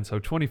then. So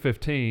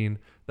 2015,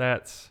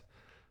 that's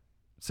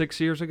 6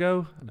 years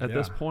ago at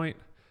this point.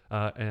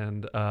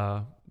 And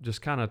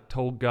just kind of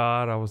told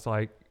God, I was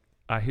like,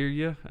 I hear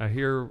you. I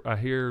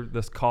hear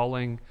this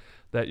calling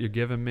that you're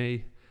giving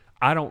me.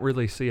 I don't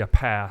really see a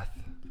path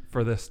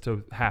for this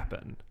to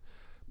happen,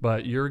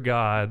 but you're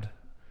God.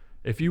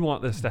 If you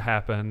want this to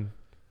happen,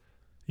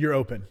 You're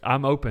open.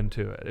 I'm open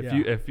to it.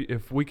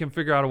 If we can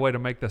figure out a way to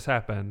make this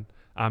happen,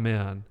 I'm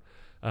in.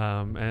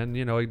 And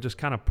he just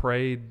kind of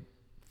prayed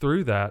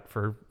through that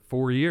for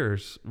 4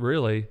 years,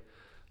 really,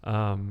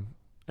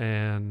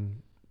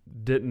 and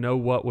didn't know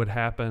what would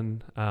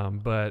happen,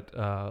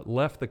 but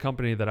left the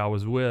company that I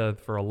was with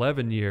for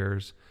 11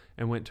 years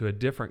and went to a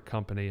different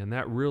company. And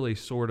that really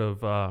sort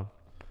of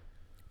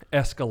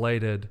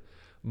escalated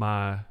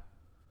my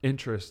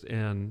interest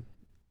in,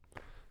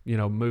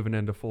 moving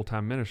into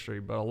full-time ministry.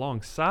 But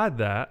alongside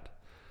that,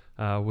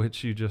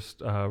 which you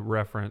just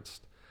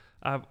referenced,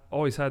 I've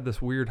always had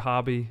this weird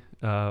hobby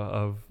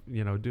of,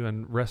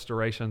 doing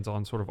restorations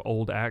on sort of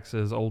old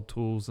axes, old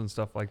tools and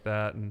stuff like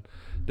that, and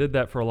did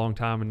that for a long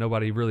time, and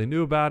nobody really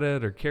knew about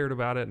it or cared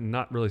about it, and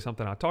not really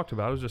something I talked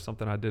about. It was just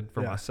something I did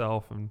for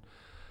myself and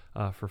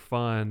for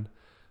fun,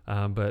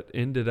 but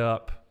ended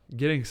up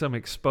getting some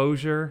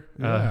exposure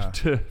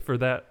for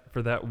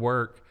that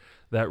work.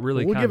 That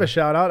really We'll give a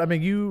shout out. I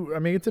mean,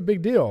 it's a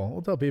big deal.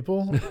 We'll tell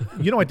people.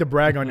 You don't like to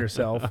brag on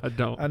yourself. I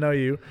don't. I know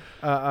you.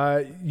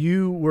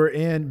 You were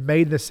in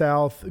Made in the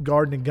South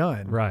Garden and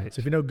Gun. Right. So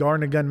if you know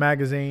Garden and Gun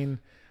magazine,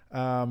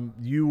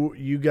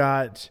 you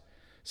got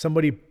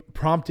somebody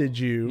prompted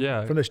you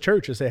from this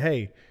church to say,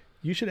 hey,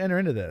 you should enter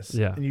into this.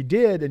 Yeah. And you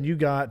did, and you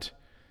got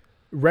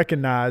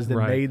recognized and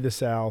Right. Made the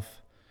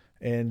South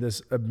and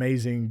this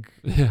amazing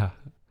Yeah.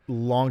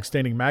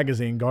 long-standing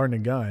magazine, Garden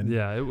and Gun.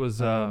 Yeah. It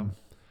was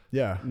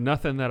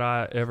nothing that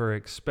I ever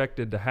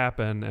expected to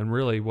happen. And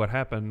really what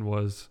happened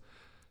was,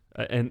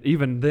 and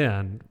even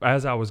then,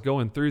 as I was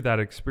going through that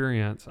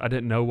experience, I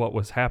didn't know what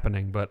was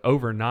happening. But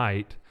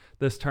overnight,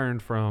 this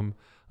turned from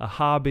a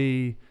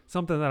hobby,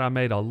 something that I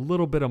made a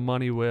little bit of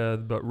money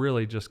with, but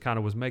really just kind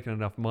of was making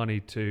enough money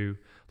to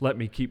let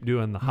me keep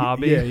doing the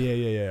hobby.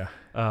 Yeah.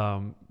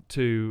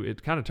 To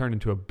it kind of turned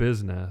into a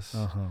business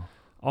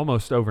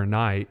almost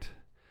overnight.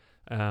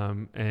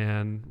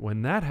 And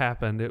when that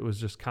happened, it was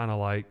just kind of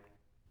like,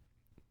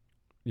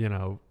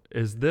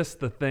 is this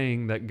the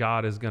thing that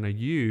God is going to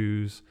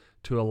use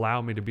to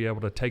allow me to be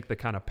able to take the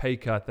kind of pay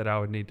cut that I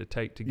would need to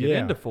take to get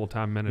into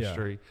full-time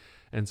ministry?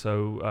 And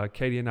so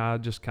Katie and I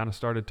just kind of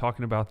started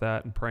talking about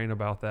that and praying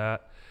about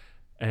that.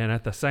 And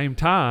at the same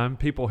time,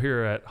 people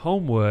here at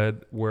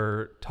Homewood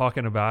were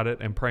talking about it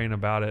and praying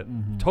about it,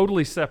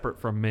 totally separate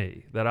from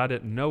me, that I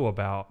didn't know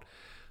about.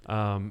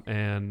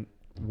 And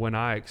when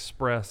I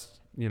expressed,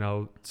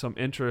 some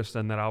interest,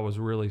 and that I was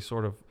really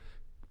sort of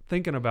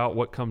thinking about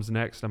what comes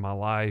next in my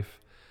life,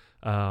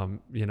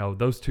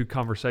 those two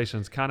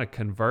conversations kind of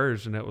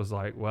converged, and it was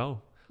like,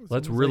 well,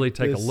 let's really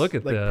take a look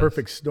at this.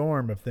 Perfect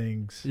storm of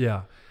things.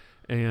 Yeah.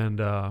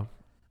 And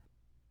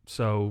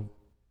so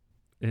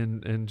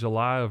in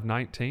July of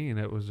 19,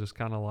 it was just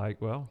kind of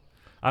like, well,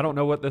 I don't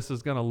know what this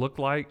is going to look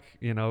like,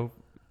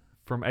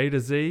 from A to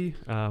Z,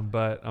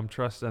 but I'm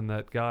trusting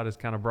that God has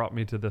kind of brought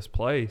me to this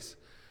place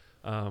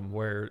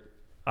where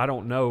I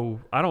don't know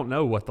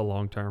what the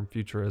long-term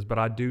future is, but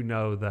I do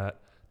know that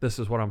this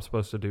is what I'm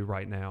supposed to do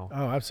right now.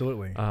 Oh,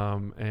 absolutely.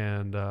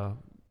 And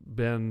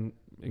been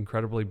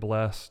incredibly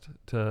blessed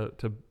to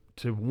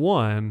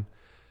one,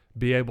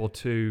 be able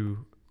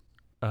to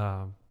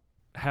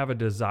have a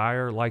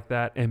desire like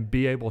that and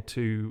be able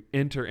to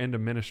enter into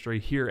ministry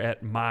here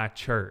at my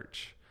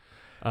church.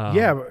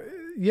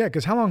 Yeah,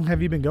 because how long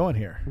have you been going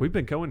here? We've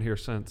been going here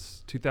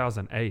since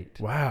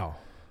 2008. Wow.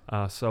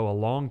 So a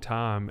long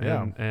time.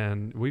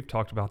 And we've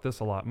talked about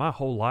this a lot. My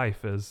whole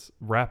life is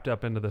wrapped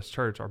up into this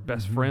church. Our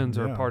best friends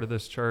are a part of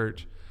this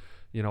church.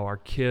 Our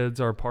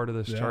kids are a part of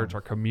this church.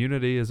 Our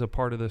community is a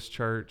part of this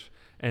church.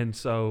 And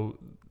so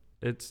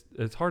it's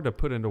hard to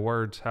put into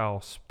words how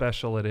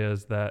special it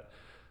is that,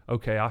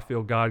 okay, I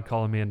feel God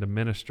calling me into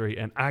ministry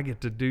and I get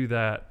to do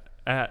that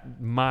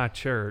at my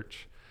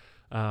church.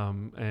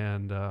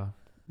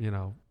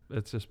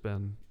 It's just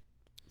been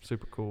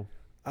super cool.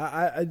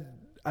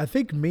 I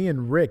think me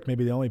and Rick may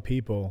be the only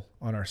people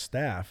on our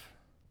staff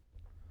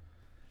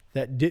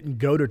that didn't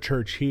go to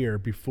church here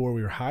before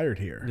we were hired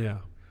here. Yeah.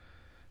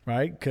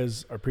 Right?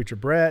 Because our preacher,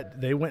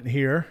 Brett, they went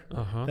here,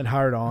 then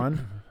hired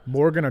on.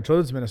 Morgan, our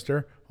children's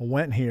minister,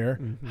 went here,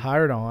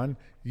 hired on.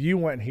 You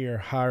went here,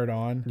 hired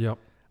on. Yep.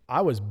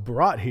 I was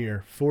brought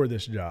here for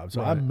this job.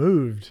 So I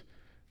moved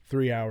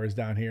 3 hours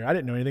down here. I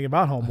didn't know anything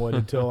about Homewood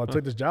until I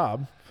took this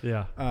job.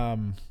 Yeah.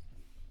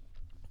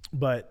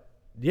 But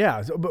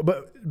yeah,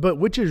 but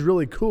which is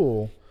really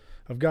cool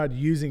of God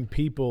using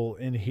people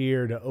in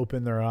here to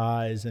open their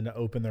eyes and to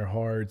open their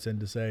hearts and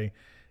to say,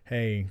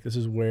 hey, this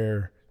is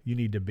where you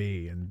need to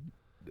be. And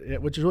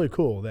which is really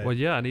cool. Well,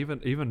 yeah. And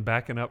even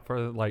backing up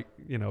for what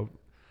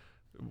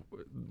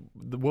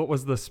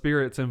was the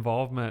Spirit's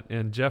involvement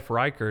in Jeff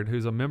Reichard,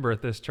 who's a member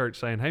at this church,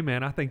 saying, hey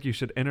man, I think you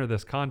should enter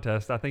this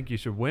contest. I think you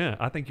should win.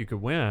 I think you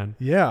could win.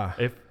 Yeah.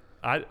 If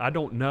I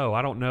don't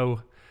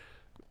know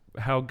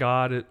how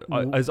God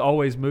is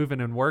always moving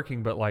and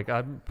working, but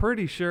I'm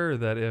pretty sure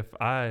that if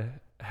I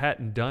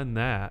hadn't done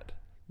that,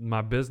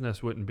 my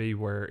business wouldn't be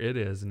where it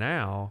is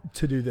now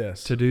to do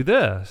this.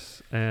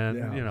 And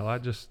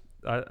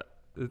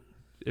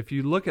if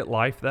you look at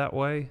life that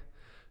way,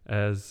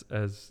 as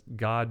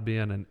God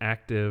being an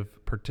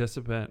active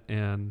participant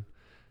in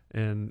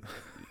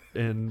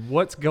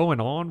what's going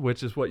on,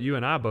 which is what you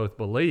and I both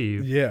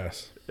believe.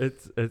 Yes.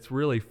 It's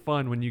really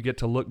fun when you get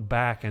to look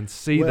back and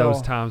see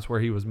those times where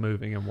he was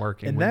moving and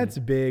working. And that's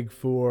big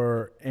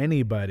for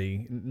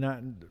anybody,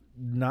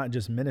 not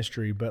just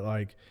ministry, but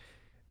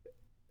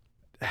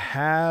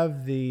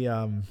have the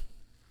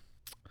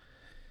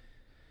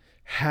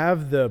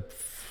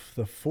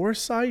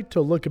foresight to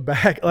look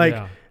back,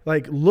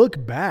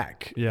 look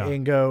back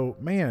and go,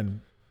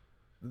 man,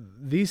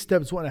 these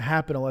steps wouldn't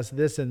happen unless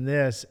this and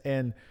this.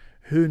 And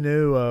who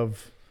knew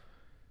of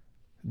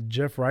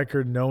Jeff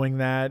Reichard knowing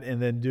that and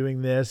then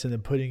doing this and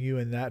then putting you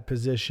in that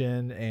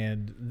position,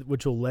 and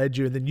which will lead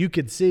you. And then you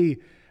could see,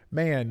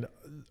 man,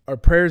 our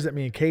prayers that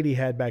me and Katie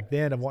had back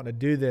then of wanting to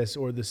do this,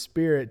 or the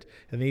Spirit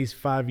in these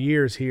 5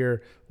 years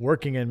here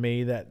working in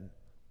me that,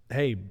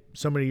 hey,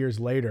 so many years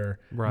later,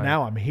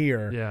 now I'm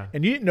here. Yeah.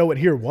 And you didn't know what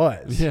here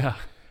was. Yeah.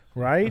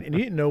 Right? And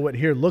you didn't know what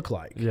here looked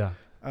like. Yeah.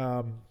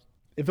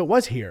 If it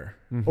was here,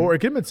 or it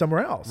could have been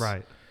somewhere else.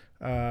 Right.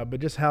 But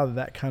just how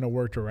that kind of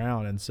worked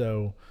around. And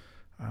so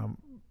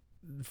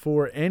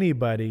for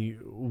anybody,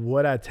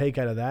 what I take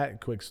out of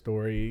that quick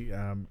story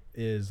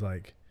is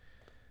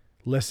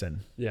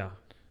listen. Yeah.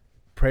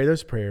 Pray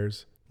those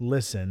prayers,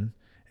 listen,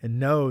 and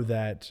know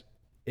that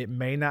it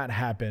may not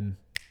happen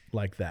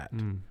like that.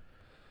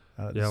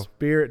 The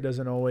Spirit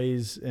doesn't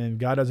always, and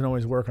God doesn't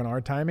always work on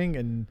our timing.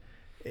 And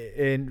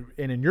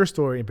in your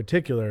story in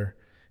particular,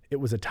 it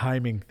was a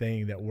timing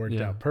thing that worked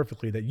out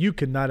perfectly that you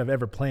could not have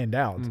ever planned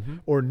out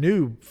or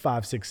knew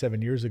 5, 6,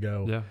 7 years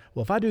ago. Yeah.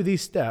 Well, if I do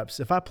these steps,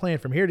 if I plan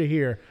from here to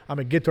here, I'm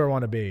going to get to where I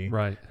want to be.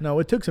 Right. No,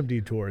 it took some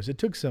detours. It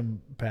took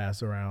some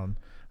paths around.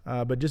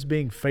 But just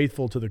being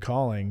faithful to the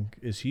calling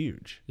is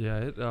huge.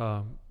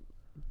 Yeah.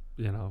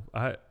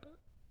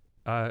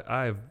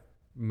 I've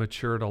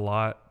matured a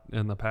lot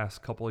in the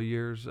past couple of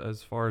years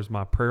as far as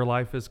my prayer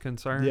life is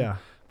concerned. Yeah.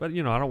 But, I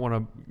don't want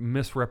to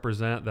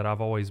misrepresent that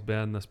I've always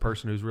been this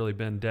person who's really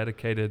been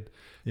dedicated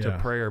to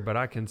prayer. But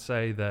I can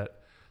say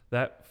that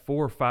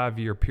 4 or 5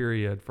 year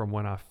period from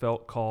when I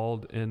felt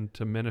called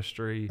into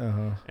ministry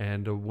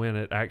and to when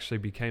it actually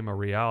became a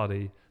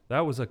reality,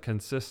 that was a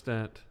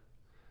consistent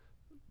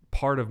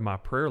part of my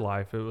prayer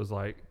life. It was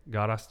like,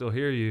 God, I still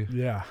hear you.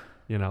 Yeah.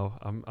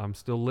 I'm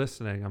still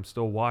listening. I'm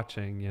still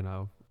watching,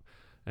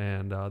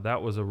 and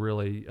that was a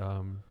really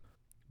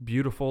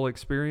beautiful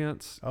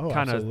experience. Oh,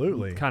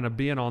 absolutely. Kind of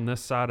being on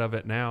this side of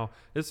it now.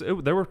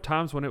 There were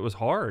times when it was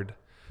hard.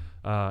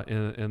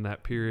 in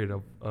that period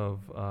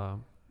of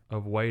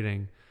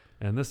waiting.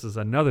 And this is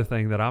another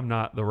thing that I'm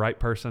not the right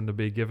person to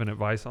be giving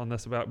advice on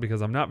this about,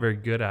 because I'm not very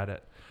good at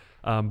it.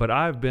 But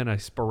I've been a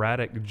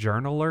sporadic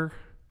journaler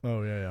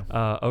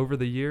over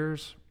the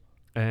years,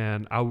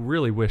 and I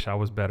really wish I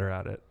was better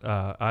at it.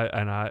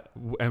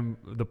 And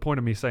the point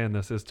of me saying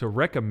this is to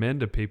recommend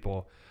to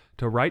people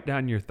to write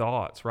down your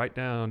thoughts, write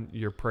down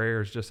your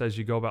prayers just as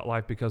you go about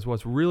life, because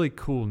what's really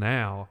cool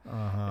now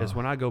is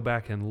when I go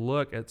back and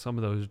look at some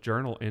of those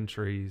journal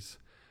entries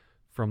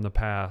from the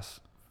past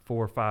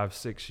 4, 5,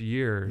 6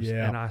 years,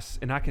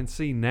 and I can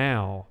see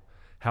now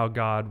how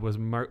God was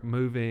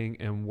moving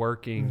and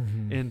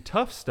working in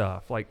tough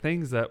stuff, like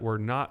things that were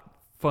not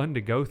fun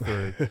to go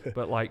through,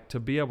 but like to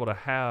be able to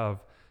have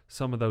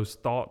some of those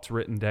thoughts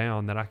written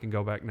down that I can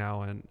go back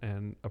now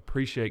and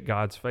appreciate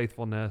God's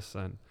faithfulness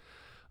and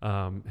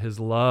his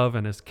love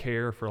and his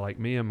care for like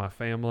me and my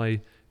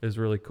family is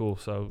really cool.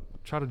 So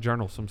try to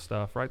journal some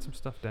stuff, write some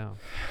stuff down.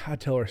 I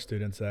tell our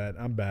students that.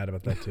 I'm bad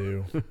about that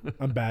too.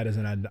 I'm bad as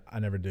in I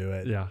never do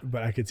it. Yeah.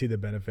 But I could see the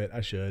benefit.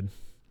 I should.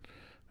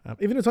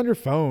 Even if it's on your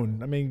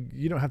phone. I mean,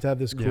 you don't have to have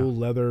this cool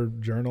leather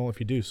journal. If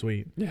you do,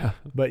 sweet. Yeah.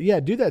 But yeah,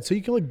 do that so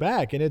you can look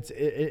back, and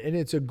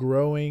it's a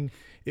growing.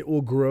 It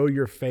will grow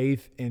your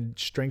faith and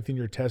strengthen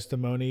your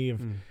testimony. Of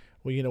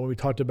well, when we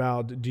talked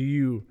about, do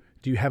you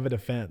have a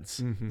defense?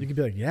 You can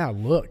be like, yeah,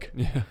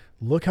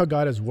 look how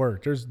God has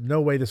worked. There's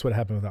no way this would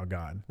happen without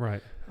God.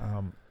 Right.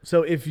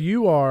 So if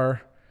you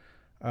are,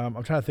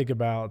 I'm trying to think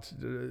about,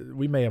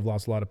 we may have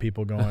lost a lot of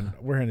people going,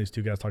 we're hearing these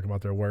two guys talking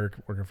about their work,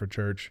 working for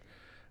church.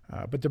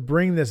 But to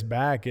bring this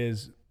back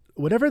is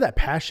whatever that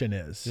passion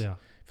is. Yeah.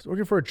 If it's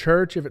working for a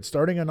church, if it's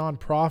starting a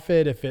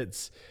nonprofit, if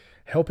it's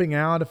helping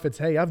out, if it's,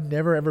 hey, I've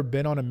never ever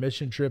been on a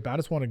mission trip. I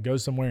just want to go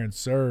somewhere and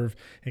serve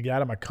and get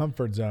out of my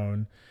comfort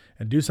zone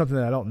and do something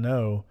that I don't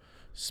know.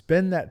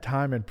 Spend that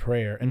time in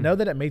prayer and know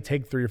that it may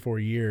take 3 or 4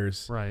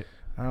 years. Right.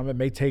 It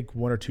may take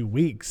 1 or 2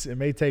 weeks. It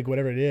may take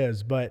whatever it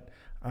is. But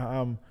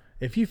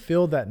if you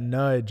feel that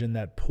nudge and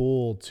that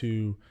pull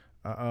to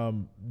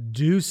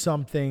do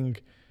something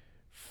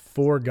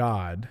for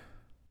God,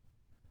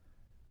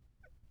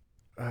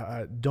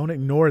 don't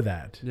ignore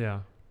that.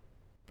 Yeah.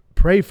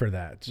 Pray for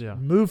that. Yeah.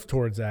 Move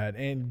towards that.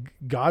 And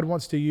God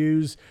wants to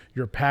use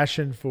your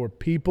passion for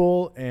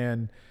people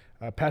and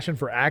a passion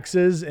for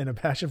axes and a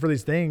passion for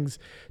these things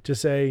to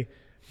say,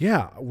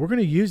 yeah, we're going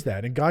to use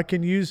that. And God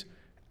can use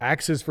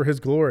axes for his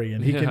glory,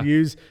 and he can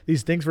use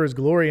these things for his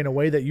glory in a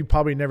way that you've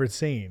probably never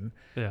seen.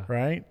 Yeah.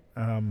 Right.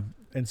 And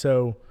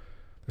so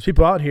there's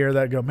people out here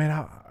that go, man,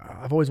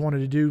 I've always wanted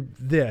to do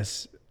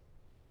this.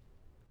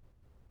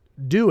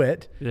 Do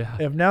it. Yeah.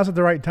 If now's not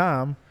the right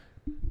time,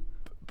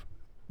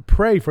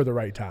 pray for the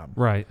right time.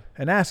 Right.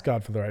 And ask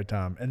God for the right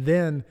time. And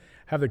then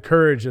have the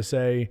courage to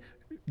say,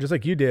 just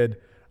like you did,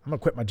 I'm going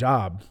to quit my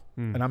job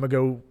and I'm going to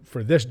go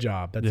for this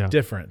job that's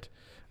different.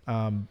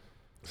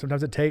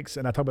 Sometimes it takes,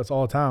 and I talk about this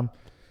all the time,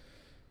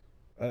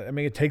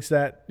 it takes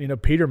that,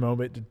 Peter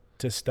moment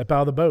to step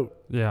out of the boat.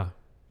 Yeah.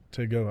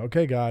 To go,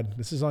 okay, God,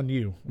 this is on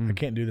you. I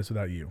can't do this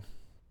without you.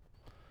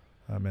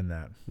 I'm in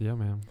that. Yeah,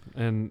 man.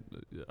 And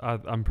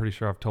I'm pretty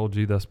sure I've told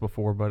you this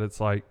before, but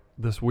it's like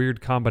this weird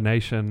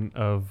combination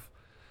of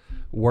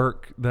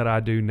work that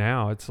I do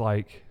now. It's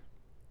like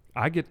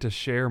I get to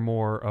share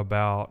more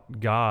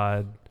about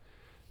God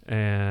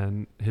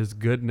and his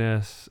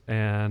goodness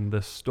and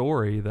the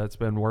story that's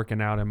been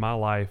working out in my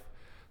life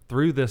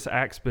through this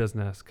axe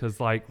business. Cause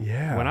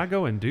when I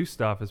go and do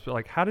stuff, it's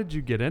like, how did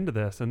you get into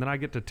this? And then I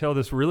get to tell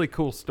this really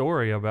cool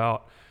story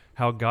about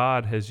how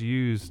God has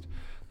used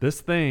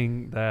this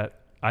thing that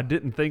I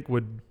didn't think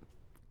would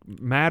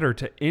matter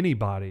to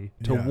anybody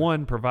to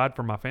one, provide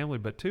for my family,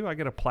 but 2, I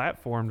get a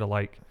platform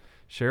to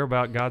share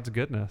about God's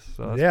goodness.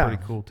 So that's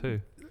pretty cool too.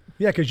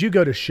 Yeah, because you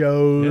go to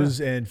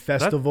shows and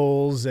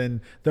festivals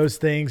and those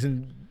things,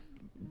 and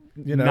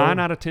 9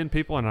 out of 10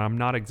 people, and I'm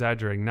not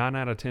exaggerating, 9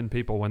 out of 10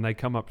 people, when they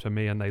come up to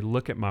me and they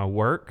look at my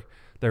work,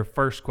 their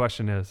first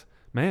question is,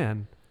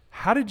 "Man,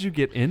 how did you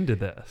get into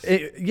this?"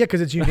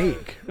 Because it's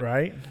unique,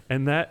 right?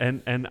 And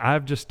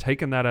I've just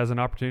taken that as an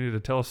opportunity to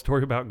tell a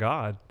story about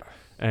God.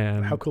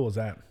 And how cool is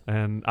that?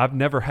 And I've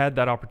never had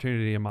that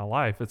opportunity in my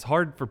life. It's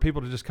hard for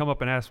people to just come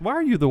up and ask, "Why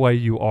are you the way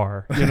you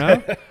are?"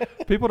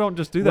 People don't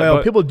just do that.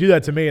 Well, people do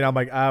that to me, and I'm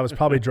like, I was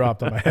probably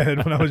dropped on my head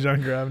when I was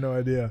younger. I have no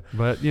idea.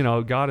 But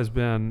God has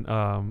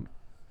been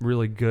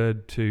really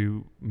good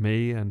to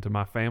me and to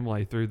my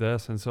family through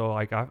this, and so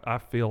I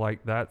feel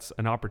like that's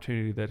an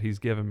opportunity that he's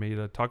given me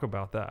to talk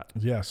about that.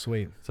 Yeah,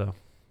 sweet. So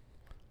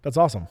that's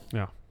awesome.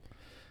 Yeah,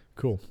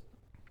 cool.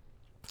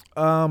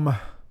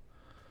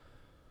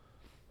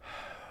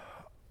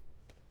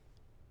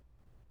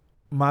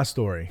 My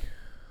story,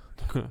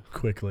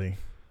 quickly.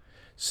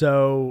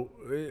 So,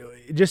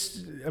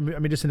 just in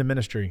the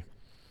ministry.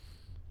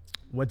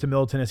 Went to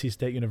Middle Tennessee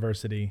State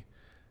University.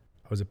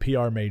 I was a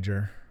PR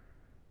major.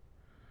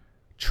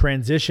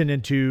 Transitioned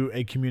into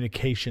a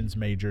communications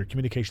major,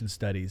 communication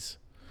studies.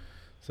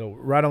 So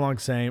right along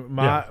same.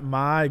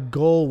 My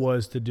goal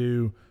was to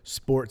do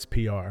sports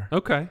PR.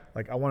 Okay.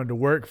 I wanted to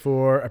work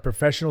for a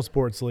professional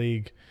sports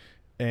league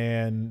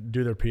and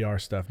do their PR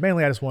stuff.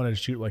 Mainly, I just wanted to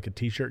shoot like a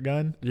t-shirt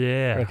gun,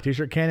 Yeah. or like a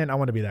t-shirt cannon. I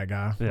want to be that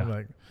guy. Yeah. I'm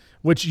like,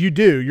 which you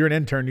do. You're an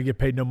intern. You get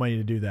paid no money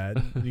to do that.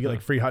 You get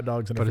like free hot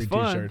dogs and a But free it's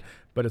fun. t-shirt.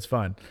 But it's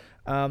fun.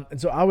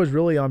 And so I was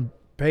really on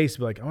pace to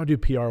be like, I want to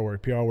do PR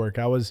work.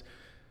 I was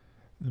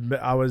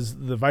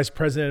the vice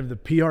president of the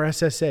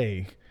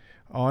PRSSA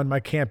on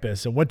my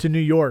campus and went to New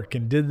York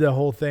and did the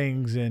whole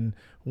things and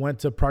went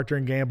to Procter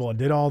 & Gamble and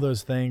did all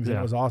those things. And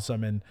Yeah. it was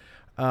awesome. And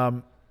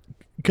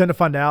kind of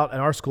find out in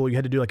our school, you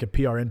had to do like a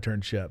PR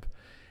internship.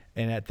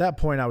 And at that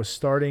point, I was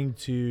starting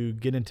to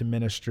get into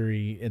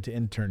ministry, into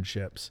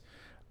internships.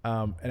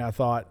 And I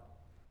thought,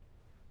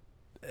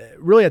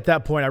 really at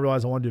that point, I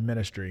realized I wanted to do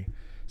ministry.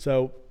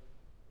 So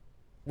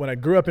when I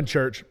grew up in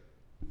church,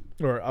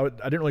 or I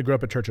didn't really grow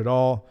up at church at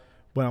all.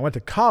 When I went to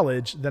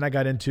college, then I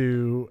got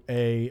into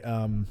a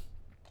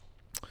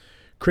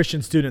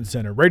Christian Student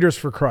Center, Raiders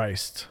for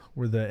Christ.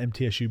 We're the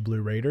MTSU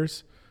Blue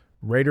Raiders.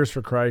 Raiders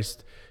for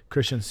Christ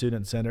Christian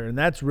Student Center. And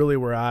that's really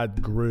where I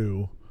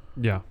grew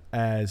Yeah.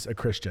 as a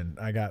Christian.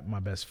 I got my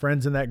best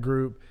friends in that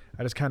group.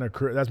 I just kind of,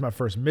 that's my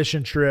first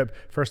mission trip,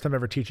 first time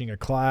ever teaching a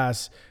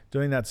class,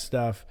 doing that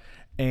stuff.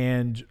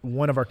 And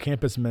one of our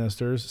campus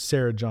ministers,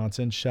 Sarah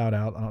Johnson, shout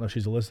out. I don't know if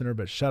she's a listener,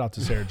 but shout out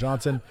to Sarah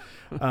Johnson.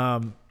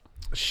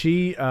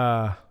 She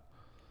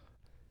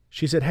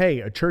said,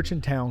 hey, a church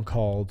in town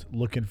called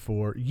looking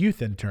for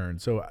youth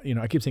interns. So,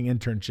 I keep saying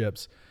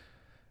internships.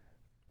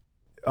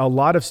 A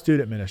lot of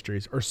student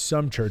ministries, or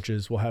some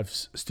churches, will have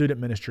student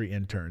ministry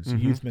interns,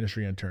 youth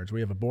ministry interns. We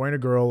have a boy and a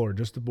girl, or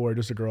just a boy,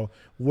 just a girl,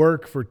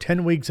 work for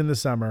 10 weeks in the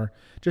summer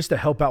just to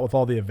help out with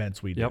all the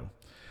events we do. Yep.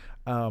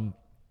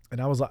 And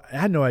I was like, I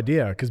had no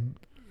idea, because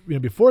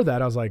before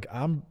that I was like,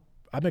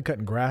 I've been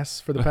cutting grass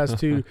for the past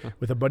two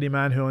with a buddy of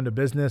mine who owned a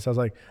business. I was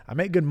like, I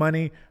make good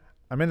money.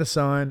 I'm in the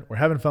sun. We're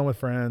having fun with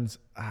friends.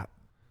 I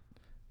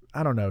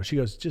don't know. She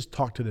goes, just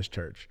talk to this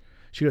church.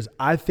 She goes,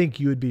 I think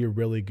you would be a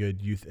really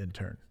good youth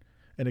intern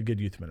and a good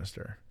youth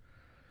minister.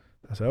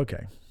 I said,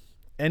 okay.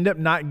 End up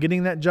not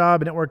getting that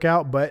job. It didn't work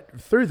out. But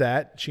through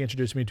that, she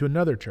introduced me to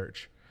another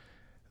church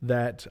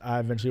that I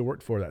eventually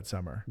worked for that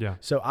summer. Yeah.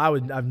 So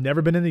I've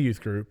never been in the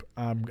youth group.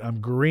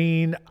 I'm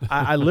green.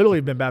 I literally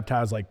have been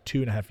baptized like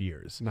 2.5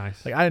 years.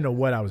 Nice. Like I didn't know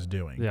what I was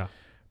doing. Yeah.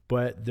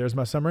 But there's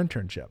my summer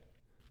internship.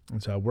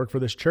 And so I worked for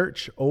this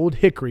church, Old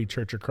Hickory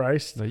Church of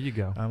Christ. There you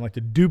go. Like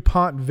the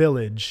DuPont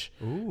Village,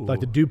 Ooh. like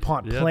the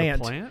DuPont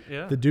plant. The plant.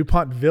 Yeah. The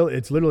DuPont Village.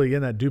 It's literally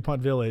in that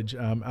DuPont Village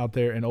out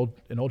there in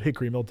Old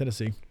Hickory, Middle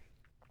Tennessee.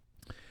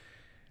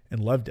 And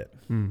loved it.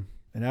 And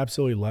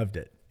absolutely loved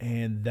it.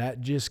 And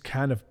that just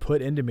kind of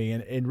put into me.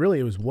 And really,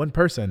 it was one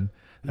person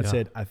that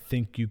said, I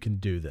think you can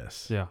do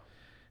this. Yeah.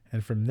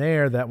 And from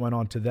there, that went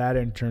on to that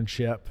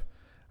internship.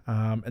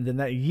 And then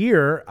that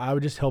year, I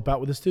would just help out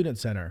with the student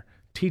center,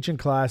 teaching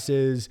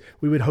classes.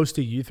 We would host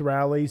a youth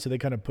rally. So they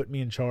kind of put me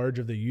in charge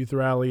of the youth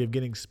rally, of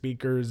getting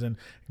speakers and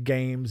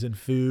games and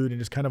food and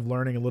just kind of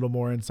learning a little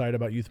more insight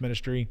about youth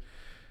ministry.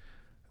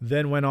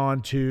 Then went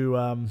on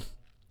to,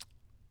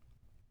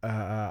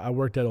 I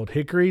worked at Old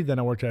Hickory. Then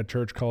I worked at a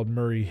church called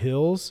Murray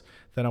Hills.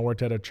 Then I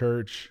worked at a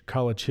church,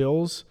 College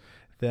Hills.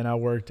 Then I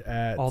worked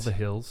at All the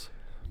hills.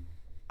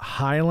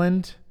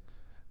 Highland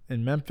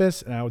in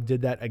Memphis. And I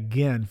did that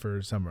again for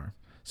a summer.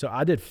 So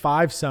I did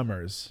 5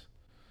 summers.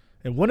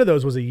 And one of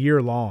those was a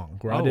year long,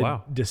 where I did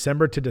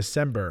December to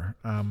December.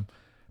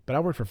 But I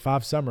worked for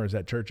 5 summers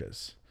at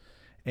churches.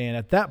 And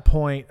at that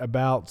point,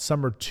 about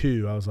summer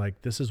 2, I was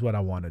like, this is what I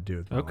want to do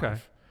with my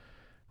life.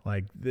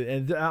 Like,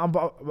 and I'm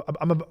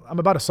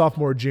about a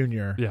sophomore,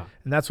 junior. Yeah.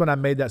 And that's when I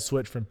made that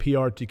switch from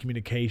PR to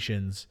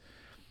communications.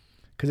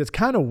 Because it's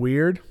kind of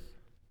weird,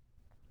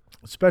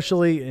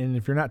 especially, and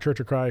if you're not Church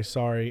of Christ,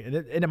 sorry. And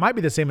it might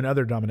be the same in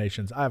other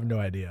denominations. I have no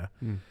idea.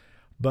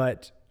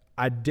 But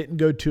I didn't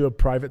go to a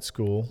private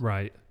school.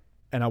 Right.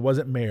 And I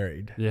wasn't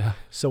married. Yeah.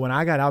 So when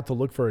I got out to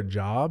look for a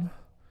job,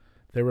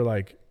 they were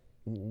like,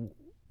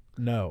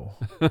 no.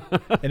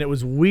 And it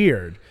was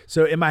weird.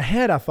 So in my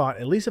head, I thought,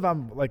 at least if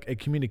I'm like a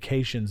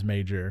communications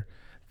major,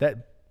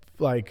 that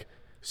like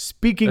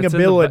speaking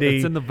ability,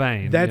 it's in the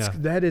vein.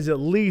 That is at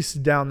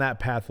least down that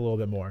path a little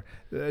bit more.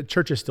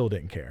 Churches still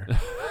didn't care.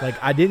 Like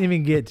I didn't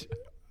even get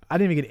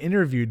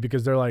interviewed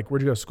because they're like,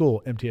 where'd you go to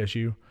school? MTSU.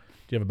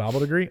 Do you have a Bible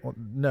degree? Well,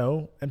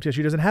 no,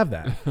 MTSU doesn't have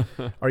that.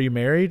 Are you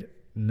married?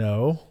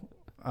 No.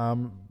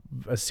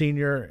 A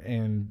senior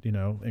and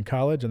in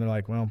college. And they're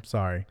like, well,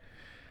 sorry.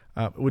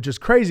 Which is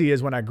crazy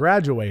is when I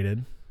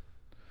graduated,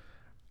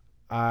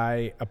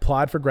 I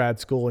applied for grad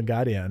school and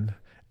got in,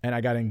 and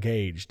I got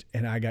engaged,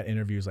 and I got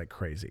interviews like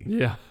crazy.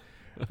 Yeah.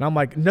 And I'm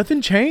like,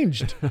 nothing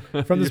changed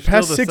from this You're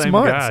past still the 6 same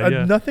months. guy,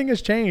 yeah. Nothing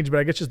has changed, but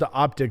I guess just the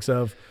optics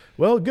of,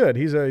 well, good.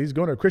 He's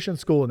going to a Christian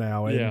school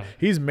now, and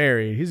he's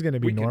married. He's going to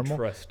be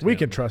normal. We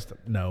can trust him.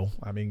 No,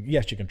 I mean,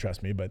 yes, you can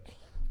trust me, but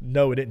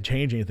no, it didn't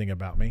change anything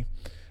about me.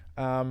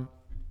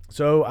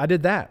 So I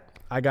did that.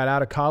 I got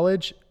out of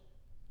college,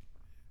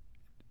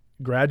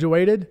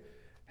 graduated,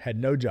 had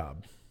no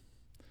job.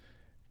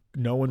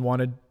 No one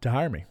wanted to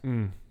hire me.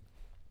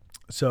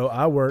 So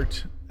I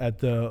worked at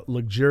the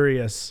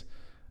luxurious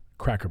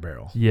Cracker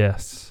Barrel.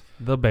 Yes.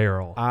 The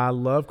Barrel. I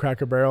love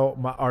Cracker Barrel.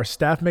 Our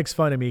staff makes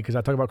fun of me because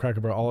I talk about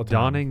Cracker Barrel all the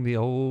time. Donning the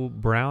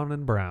old brown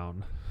and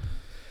brown.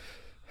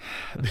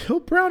 The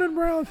old brown and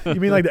brown? You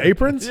mean like the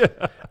aprons? Yeah.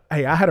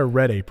 Hey, I had a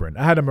red apron.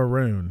 I had a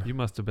maroon. You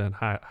must have been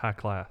high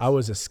class. I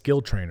was a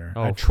skill trainer.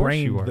 Oh, I of course you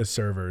trained were. the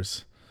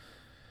servers.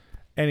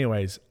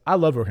 Anyways, I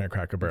love working at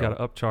Cracker You Barrel. got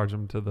to upcharge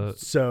them to the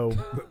So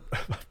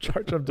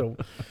charge them to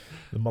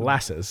the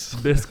molasses.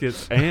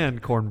 biscuits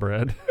and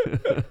cornbread.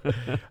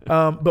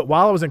 But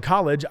while I was in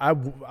college, I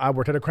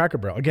worked at a Cracker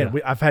Barrel. Again,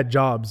 Yeah. I've had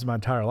jobs my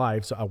entire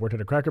life. So I worked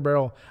at a Cracker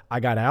Barrel. I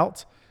got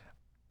out.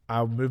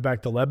 I moved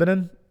back to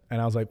Lebanon.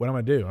 And I was like, what am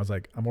I going to do? I was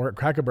like, I'm working at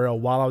Cracker Barrel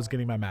while I was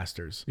getting my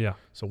master's. Yeah.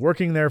 So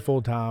working there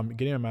full time,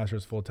 getting my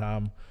master's full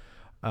time.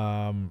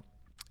 And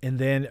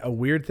then a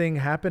weird thing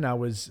happened. I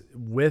was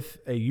with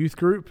a youth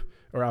group,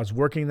 or I was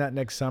working that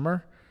next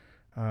summer.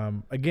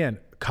 Again,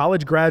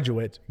 college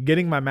graduate,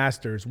 getting my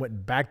master's,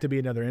 went back to be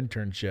another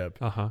internship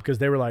because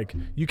they were like,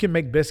 you can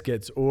make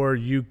biscuits or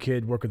you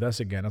could work with us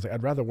again. I was like,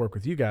 I'd rather work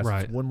with you guys.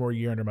 Right. It's one more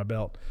year under my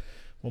belt,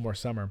 one more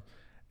summer.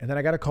 And then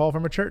I got a call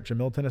from a church in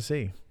Middle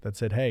Tennessee that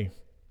said, hey,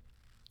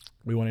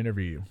 we want to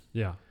interview you.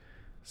 Yeah.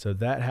 So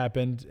that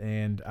happened,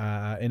 and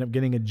I ended up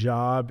getting a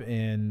job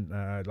in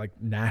like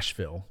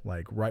Nashville,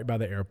 like right by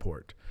the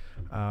airport.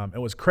 And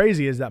what's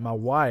crazy is that my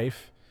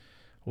wife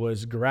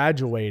was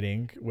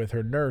graduating with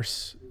her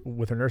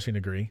nursing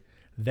degree.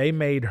 They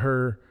made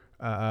her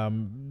a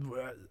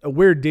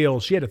weird deal.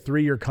 She had a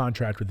 3-year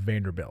contract with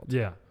Vanderbilt.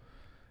 Yeah.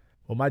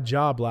 Well, my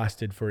job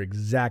lasted for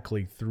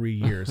exactly 3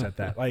 years at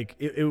that. Like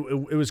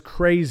it was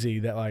crazy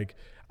that like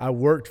I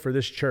worked for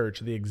this church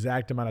the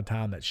exact amount of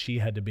time that she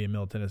had to be in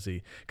Middle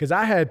Tennessee. Because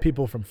I had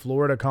people from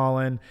Florida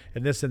calling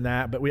and this and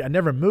that, but I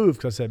never moved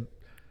because I said,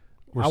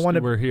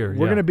 We're here.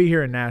 We're going to be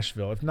here in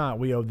Nashville. If not,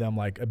 we owe them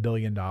like $1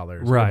 billion.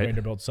 Right.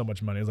 Vanderbilt so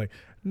much money. I was like,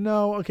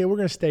 no, okay, we're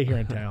going to stay here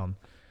in town.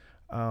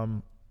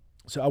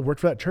 So I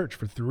worked for that church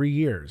for 3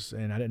 years,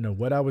 and I didn't know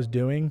what I was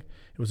doing.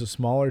 It was a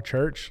smaller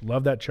church.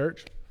 Loved that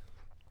church.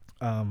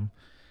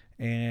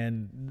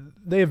 And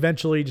they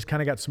eventually just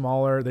kind of got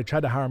smaller. They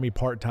tried to hire me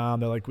part-time.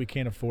 They're like, we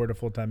can't afford a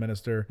full-time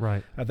minister.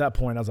 Right. At that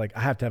point, I was like,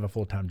 I have to have a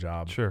full-time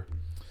job. Sure.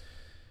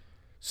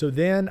 So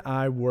then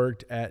I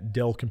worked at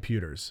Dell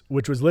Computers,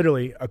 which was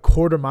literally a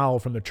quarter mile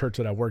from the church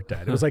that I worked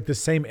at. It was like the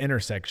same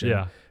intersection.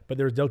 Yeah. But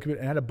there was Dell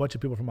Computers, and I had a bunch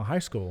of people from my high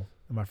school,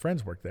 and my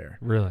friends worked there.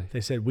 Really?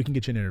 They said, we can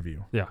get you an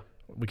interview. Yeah.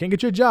 We can't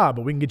get you a job,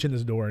 but we can get you in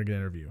this door and get an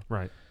interview.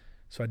 Right.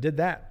 So I did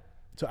that.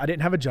 So I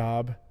didn't have a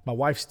job. My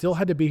wife still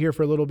had to be here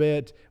for a little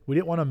bit. We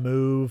didn't want to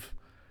move.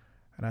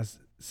 And I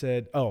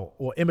said, oh,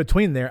 well, in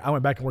between there, I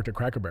went back and worked at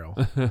Cracker Barrel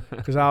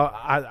because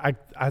I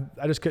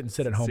just couldn't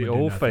sit at home. It's the and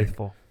do old nothing.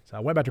 faithful. So I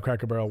went back to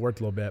Cracker Barrel,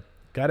 worked a little bit,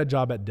 got a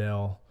job at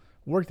Dell,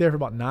 worked there for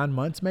about 9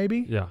 months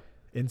maybe. Yeah.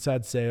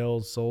 Inside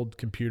sales, sold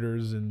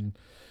computers and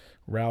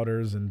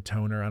routers and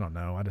toner. I don't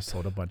know. I just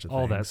sold a bunch of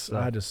All things. that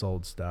stuff. I just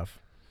sold stuff.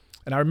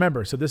 And I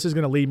remember, so this is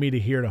going to lead me to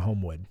here to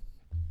Homewood.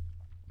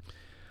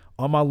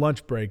 On my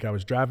lunch break, I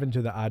was driving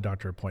to the eye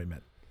doctor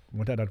appointment.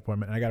 Went to that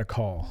appointment, and I got a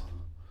call.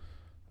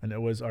 And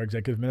it was our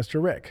executive minister,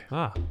 Rick.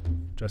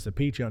 Justin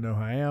Peach, you don't know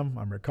who I am.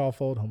 I'm Rick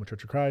Caulfield, Homewood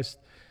Church of Christ.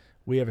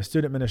 We have a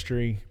student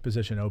ministry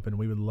position open.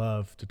 We would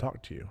love to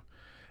talk to you.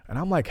 And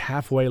I'm like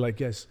halfway, like,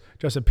 yes,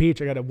 Justin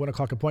Peach, I got a 1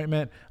 o'clock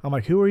appointment. I'm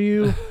like, who are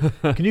you?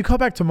 Can you call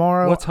back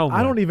tomorrow? What's Homewood?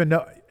 I don't even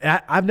know.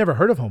 I've never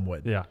heard of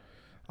Homewood. Yeah.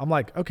 I'm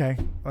like, okay.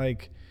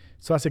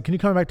 So I said, can you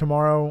come back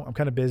tomorrow? I'm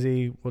kind of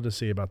busy. We'll just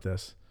see about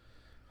this.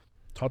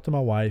 Talked to my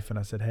wife, and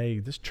I said, hey,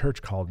 this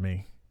church called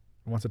me.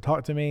 Wants to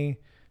talk to me.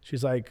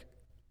 She's like,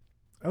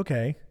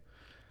 okay.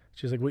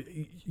 She's like, well,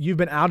 you've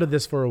been out of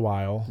this for a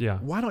while. Yeah.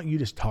 Why don't you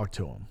just talk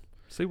to them?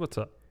 See what's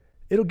up.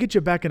 It'll get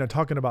you back into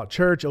talking about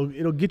church.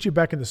 It'll get you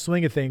back in the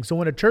swing of things. So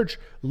when a church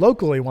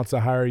locally wants to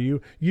hire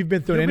you, you've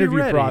been through an You'll be interview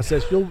ready.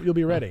 process. You'll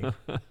be ready.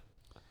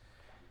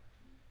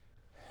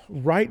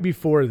 Right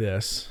before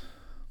this,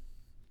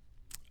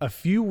 a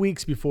few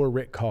weeks before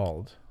Rick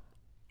called,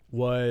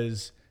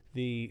 was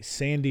the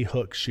Sandy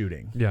Hook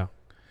shooting Yeah.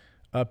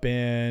 up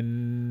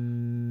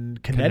in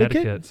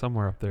Connecticut.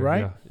 Somewhere up there.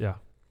 Right? Yeah.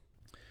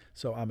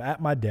 So I'm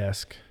at my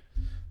desk.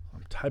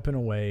 I'm typing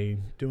away,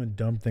 doing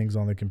dumb things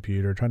on the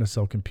computer, trying to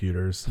sell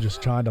computers,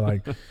 just trying to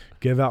like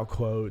give out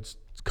quotes,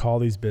 call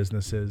these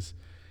businesses.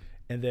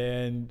 And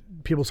then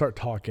people start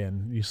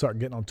talking. You start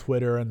getting on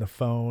Twitter and the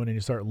phone, and you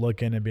start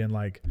looking and being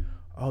like,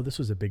 oh, this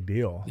was a big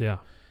deal. Yeah.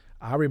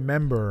 I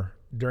remember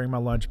during my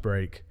lunch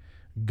break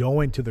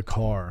going to the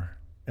car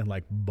and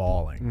like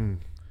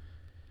bawling.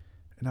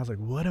 And I was like,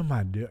 what am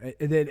I doing?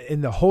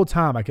 And the whole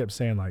time I kept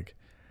saying like,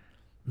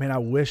 man, I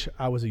wish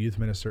I was a youth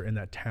minister in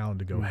that town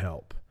to go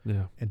help.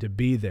 Yeah. And to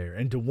be there,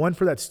 and to one,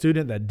 for that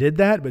student that did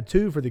that, but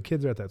two, for the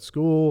kids that are at that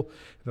school,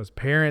 those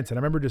parents. And I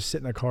remember just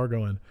sitting in the car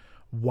going,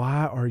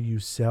 why are you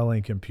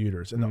selling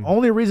computers? And the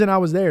only reason I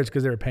was there is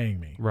because they were paying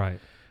me. Right.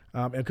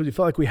 And because we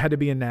felt like we had to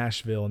be in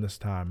Nashville in this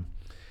time.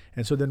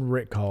 And so then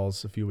Rick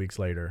calls a few weeks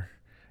later.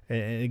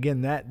 And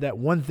again, that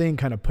one thing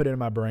kind of put it in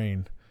my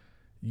brain.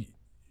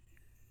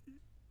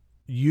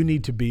 you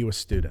need to be with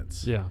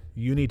students. Yeah.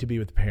 You need to be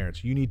with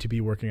parents. You need to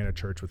be working at a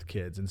church with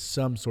kids in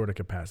some sort of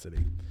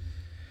capacity.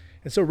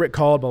 And so Rick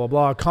called, blah, blah,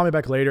 blah. Call me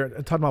back later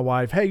and told my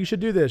wife, hey, you should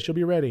do this. She'll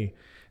be ready.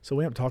 So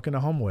we ended up talking to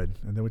Homewood.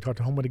 And then we talked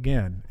to Homewood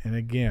again and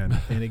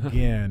again and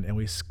again. And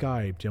we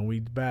Skyped and we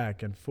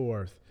back and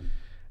forth.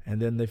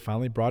 And then they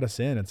finally brought us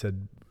in and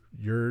said,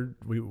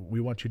 we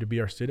want you to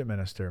be our student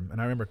minister. And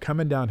I remember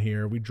coming down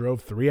here. We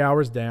drove 3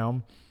 hours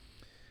down.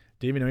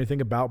 Didn't even know anything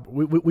about.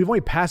 We've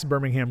only passed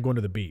Birmingham going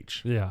to the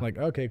beach. Yeah. Like,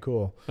 okay,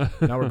 cool.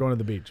 Now we're going to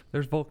the beach.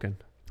 There's Vulcan.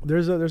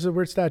 There's a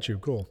weird statue.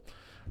 Cool.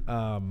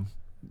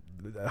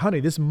 Honey,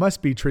 this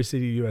must be Tree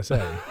City,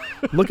 USA.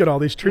 Look at all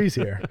these trees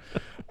here.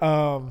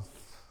 I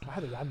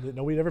didn't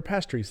know we'd ever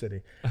passed Tree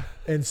City.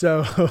 And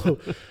so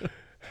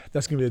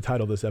that's going to be the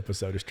title of this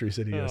episode is Tree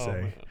City,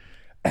 USA.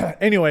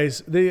 Anyways,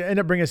 they end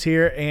up bringing us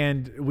here,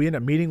 and we end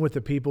up meeting with the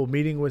people,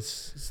 meeting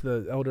with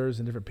the elders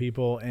and different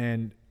people.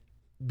 And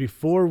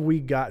before we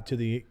got to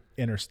the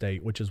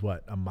interstate, which is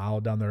what, a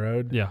mile down the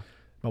road? Yeah.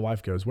 My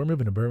wife goes, we're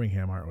moving to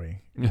Birmingham, aren't we?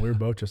 And we were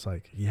both just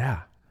like,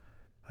 yeah.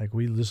 Like,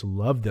 we just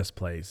love this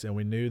place. And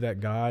we knew that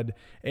God,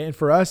 and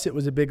for us, it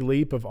was a big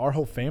leap of our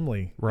whole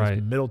family. Right.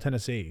 Was Middle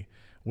Tennessee.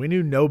 We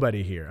knew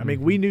nobody here. I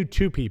mean, we knew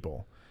 2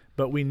 people,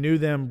 but we knew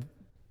them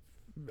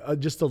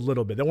just a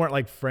little bit. They weren't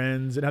like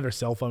friends. They didn't have their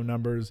cell phone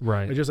numbers.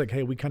 Right. It's just like,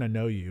 hey, we kind of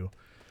know you.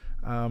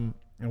 And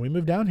we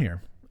moved down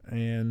here.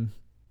 And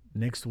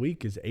next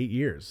week is 8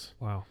 years.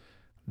 Wow.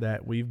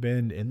 That we've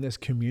been in this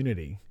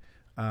community.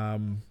 Yeah,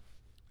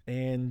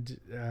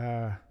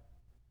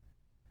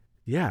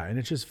 and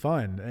it's just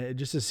fun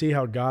just to see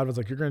how God was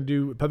like, you're going to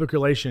do public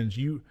relations.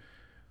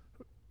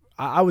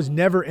 I was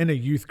never in a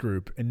youth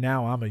group, and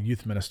now I'm a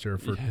youth minister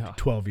for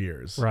 12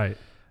 years. Right.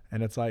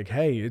 And it's like,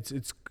 hey, it's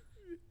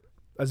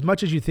as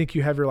much as you think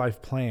you have your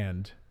life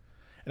planned.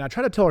 And I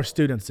try to tell our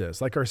students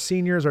this, like our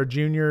seniors, our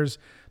juniors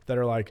that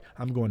are like,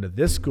 I'm going to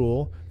this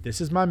school.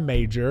 This is my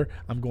major.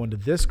 I'm going to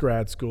this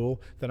grad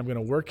school. Then I'm going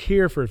to work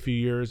here for a few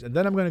years. And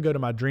then I'm going to go to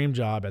my dream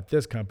job at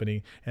this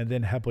company and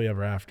then happily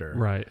ever after.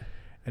 Right.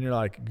 And you're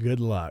like, good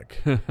luck.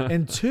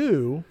 And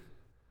 2,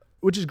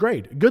 which is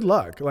great. Good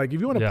luck. Like if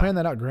you want to plan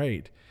that out,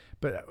 great.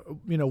 But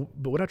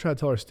what I try to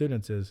tell our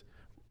students is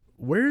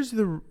where's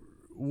the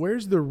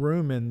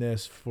room in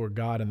this for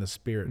God and the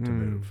Spirit to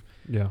move?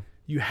 Yeah.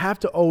 You have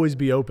to always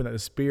be open that the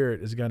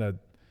Spirit is going to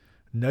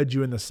nudge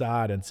you in the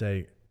side and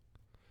say,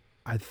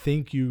 I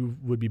think you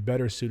would be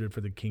better suited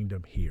for the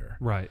kingdom here.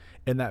 Right.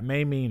 And that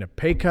may mean a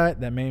pay cut.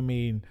 That may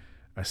mean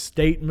a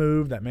state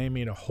move. That may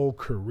mean a whole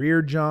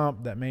career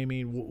jump. That may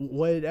mean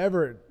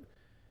whatever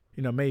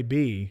it may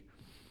be.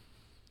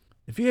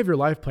 If you have your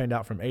life planned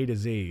out from A to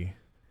Z,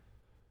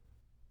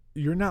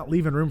 you're not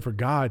leaving room for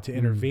God to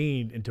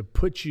intervene and to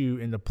put you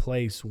in the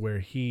place where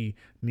he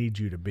needs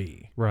you to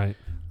be. Right.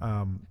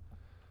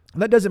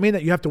 That doesn't mean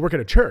that you have to work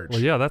at a church.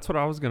 Well, yeah, that's what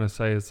I was going to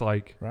say. It's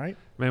like, right?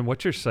 Man,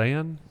 what you're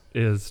saying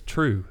is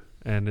true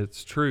and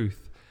it's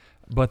truth.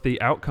 But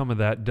the outcome of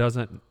that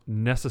doesn't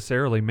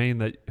necessarily mean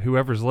that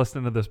whoever's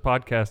listening to this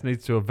podcast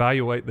needs to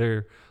evaluate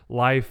their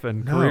life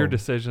and career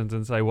decisions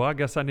and say, well, I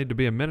guess I need to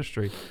be in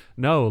ministry.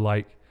 No,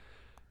 like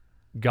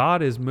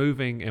God is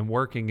moving and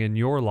working in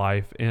your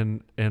life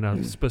in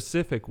a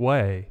specific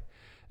way.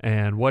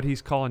 And what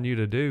he's calling you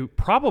to do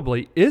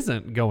probably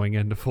isn't going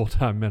into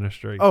full-time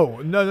ministry.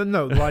 Oh,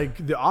 no.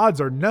 Like the odds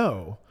are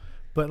no.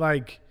 But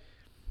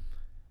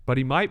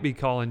he might be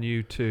calling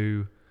you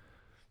to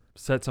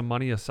set some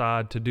money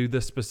aside to do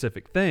this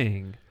specific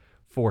thing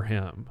for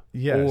him.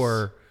 Yes.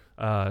 Or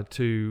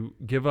to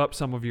give up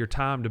some of your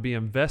time to be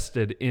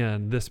invested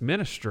in this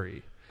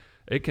ministry.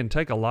 It can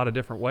take a lot of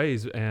different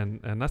ways, and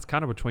that's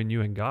kind of between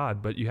you and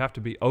God, but you have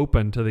to be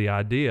open to the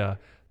idea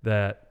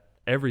that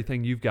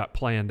everything you've got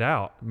planned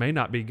out may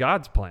not be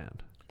God's plan.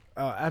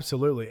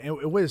 Absolutely.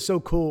 And what is so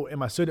cool in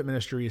my student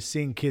ministry is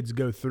seeing kids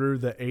go through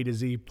the A to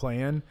Z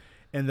plan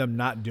and them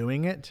not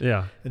doing it.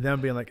 Yeah. And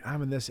them being like,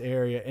 I'm in this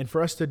area. And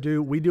for us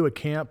we do a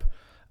camp.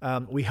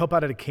 We help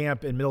out at a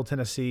camp in Middle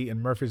Tennessee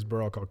in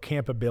Murfreesboro called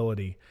Camp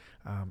Ability.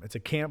 It's a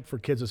camp for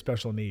kids with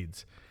special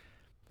needs.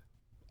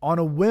 On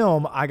a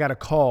whim, I got a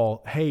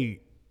call,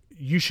 hey,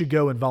 you should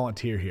go and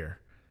volunteer here.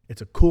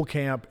 It's a cool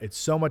camp. It's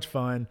so much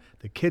fun.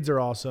 The kids are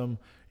awesome.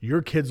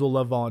 Your kids will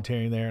love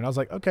volunteering there. And I was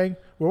like, okay,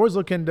 we're always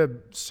looking to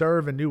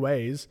serve in new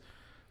ways.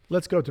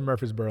 Let's go to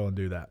Murfreesboro and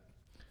do that.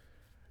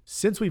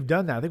 Since we've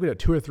done that, I think we had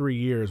 2 or 3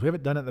 years. We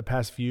haven't done it in the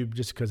past few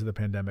just because of the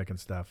pandemic and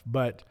stuff.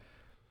 But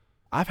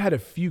I've had a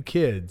few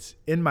kids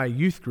in my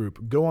youth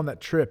group go on that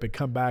trip and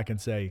come back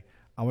and say,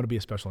 I want to be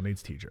a special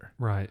needs teacher.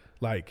 Right.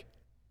 Like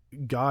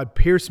God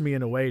pierced me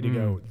in a way to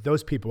go,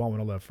 those people I want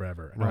to love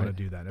forever. And I want to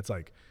do that. And it's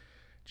like,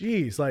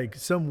 geez, like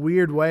some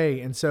weird way.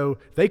 And so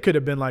they could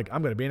have been like,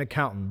 I'm going to be an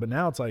accountant. But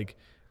now it's like,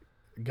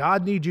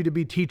 God needs you to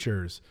be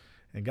teachers,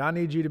 and God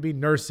needs you to be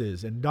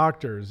nurses and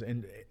doctors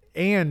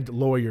and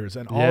lawyers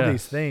and all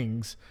these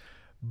things.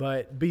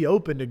 But be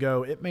open to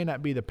go, it may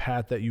not be the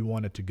path that you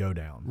wanted to go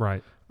down.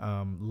 Right.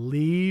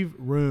 Leave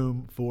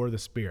room for the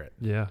Spirit.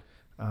 Yeah.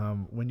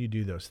 When you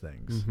do those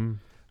things.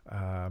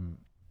 Mm-hmm.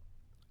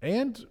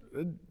 And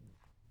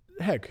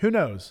heck, who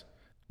knows?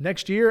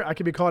 Next year, I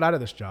could be called out of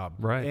this job.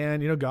 Right.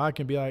 And, God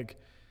can be like,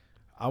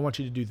 I want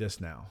you to do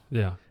this now.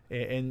 Yeah.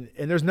 And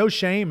there's no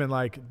shame in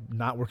like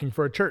not working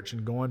for a church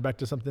and going back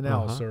to something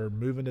else or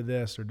moving to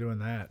this or doing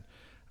that.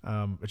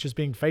 It's just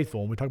being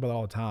faithful. And we talk about it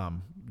all the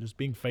time, just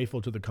being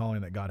faithful to the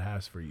calling that God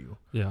has for you.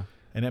 Yeah.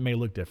 And it may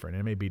look different.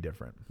 It may be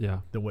different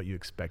than what you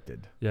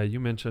expected. Yeah.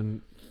 You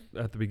mentioned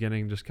at the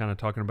beginning, just kind of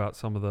talking about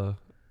some of the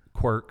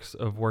quirks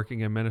of working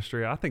in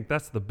ministry. I think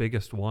that's the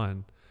biggest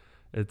one.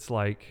 It's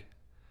like,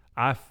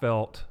 I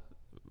felt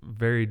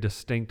very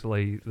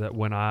distinctly that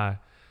when I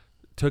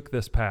took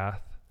this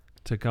path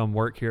to come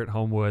work here at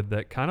Homewood,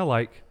 that kind of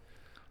like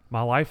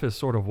my life is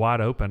sort of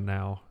wide open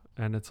now.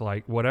 And it's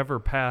like whatever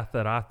path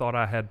that I thought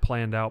I had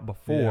planned out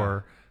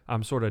before,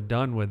 I'm sort of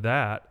done with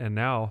that. And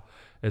now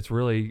it's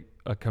really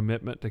a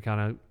commitment to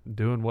kind of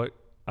doing what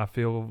I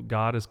feel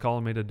God is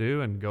calling me to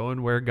do and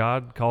going where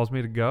God calls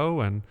me to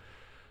go and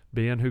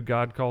being who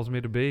God calls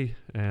me to be.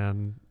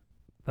 And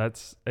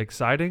that's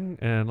exciting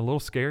and a little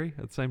scary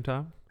at the same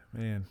time.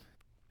 Man,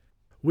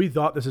 we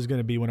thought this is going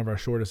to be one of our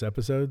shortest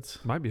episodes.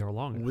 Might be our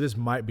longest. This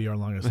might be our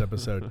longest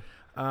episode.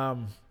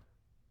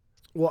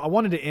 Well, I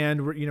wanted to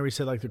end, we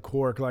said like the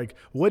quirk, like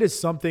what is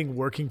something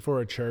working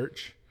for a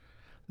church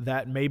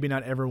that maybe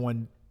not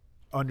everyone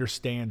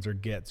understands or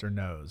gets or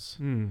knows?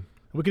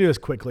 We can do this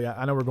quickly.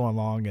 I know we're going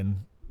long.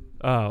 And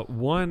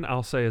one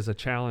I'll say is a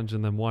challenge,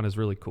 and then one is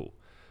really cool.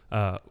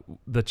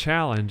 The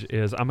challenge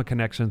is I'm a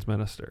connections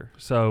minister.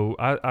 So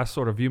I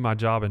sort of view my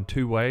job in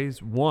two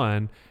ways.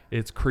 One,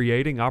 it's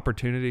creating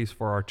opportunities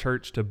for our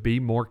church to be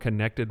more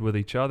connected with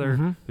each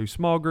other through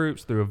small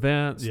groups, through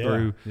events,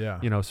 through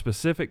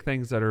specific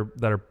things that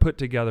are put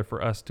together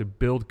for us to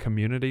build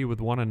community with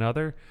one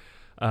another.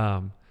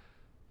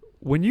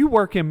 When you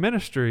work in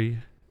ministry,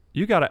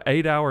 you got an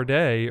 8-hour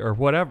day or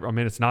whatever. I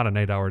mean, it's not an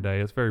 8-hour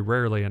day. It's very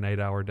rarely an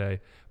 8-hour day,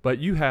 but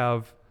you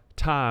have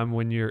time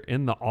when you're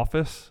in the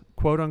office,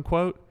 quote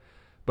unquote.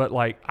 But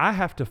like I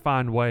have to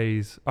find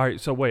ways. All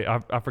right. So wait,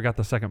 I forgot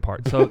the second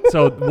part.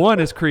 So one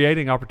is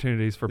creating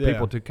opportunities for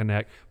people to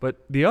connect.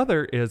 But the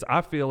other is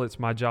I feel it's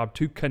my job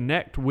to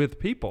connect with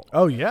people.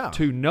 Oh yeah.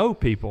 To know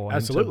people and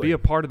Absolutely. to be a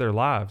part of their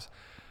lives.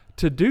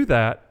 To do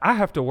that, I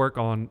have to work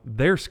on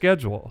their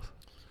schedules.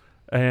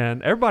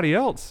 And everybody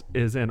else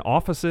is in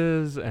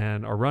offices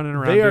and are running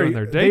around doing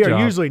their day job. They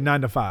are usually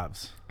 9 to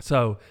 5s.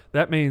 So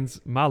that means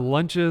my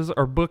lunches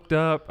are booked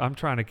up. I'm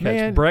trying to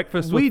catch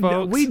breakfast with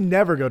folks. We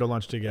never go to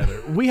lunch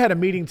together. We had a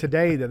meeting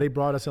today that they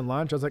brought us in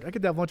lunch. I was like, I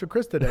could have lunch with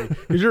Chris today.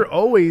 Because you're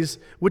always,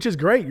 which is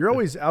great, you're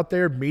always out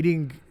there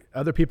meeting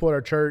other people at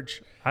our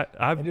church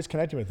and just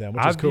connecting with them,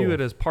 which is cool. I view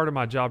it as part of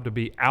my job to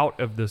be out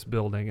of this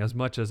building as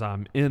much as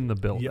I'm in the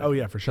building. Yeah, oh,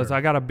 yeah, for sure. Because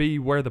I got to be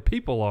where the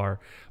people are.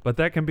 But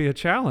that can be a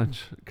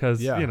challenge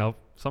because,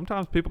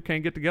 sometimes people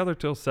can't get together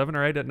till 7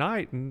 or 8 at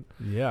night. And,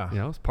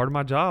 it's part of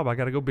my job. I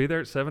got to go be there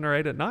at 7 or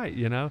 8 at night,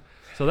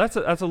 So that's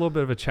a little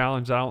bit of a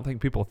challenge that I don't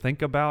think people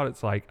think about.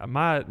 It's like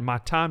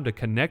my time to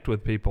connect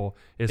with people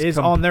is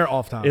on their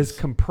off times. Is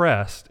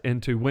compressed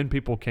into when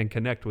people can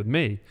connect with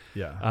me.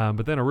 Yeah.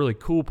 But then a really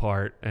cool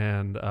part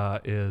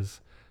is,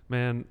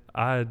 man,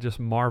 I just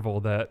marvel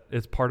that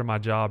it's part of my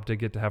job to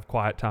get to have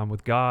quiet time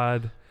with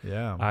God.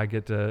 Yeah. I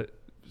get to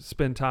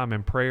spend time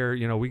in prayer.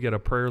 We get a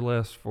prayer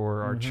list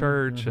for our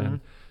church and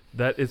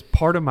that is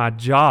part of my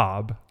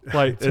job.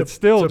 Like it's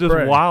still just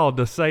pray. Wild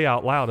to say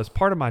out loud. It's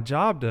part of my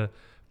job to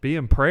be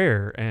in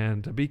prayer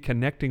and to be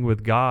connecting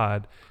with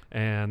God.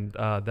 And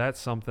that's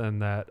something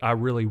that I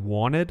really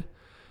wanted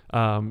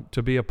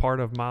to be a part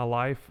of my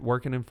life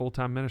working in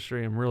full-time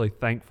ministry. I'm really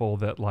thankful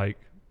that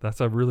that's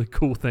a really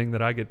cool thing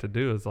that I get to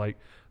do is I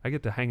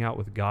get to hang out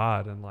with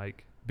God and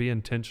be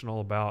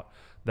intentional about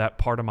that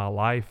part of my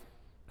life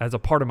as a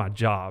part of my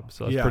job.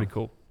 So it's pretty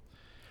cool.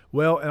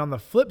 Well, and on the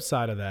flip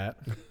side of that,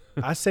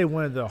 I say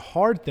one of the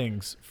hard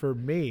things for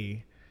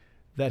me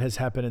that has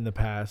happened in the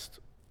past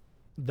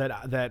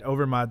that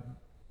over my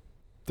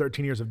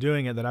 13 years of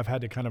doing it that I've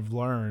had to kind of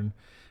learn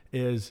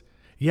is,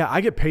 I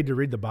get paid to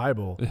read the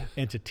Bible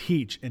and to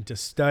teach and to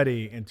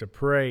study and to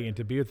pray and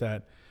to be with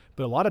that.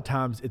 But a lot of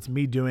times it's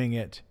me doing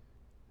it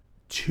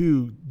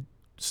to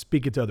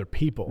speak it to other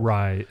people.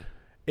 Right.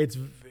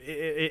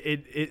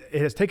 It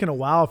has taken a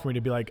while for me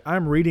to be like,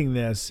 I'm reading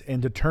this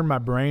and to turn my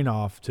brain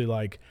off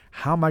to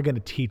how am I going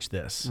to teach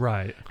this?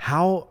 Right.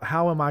 How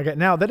am I going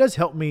now? That does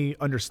help me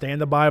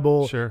understand the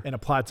Bible and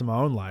apply it to my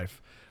own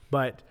life.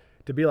 But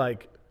to be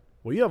like,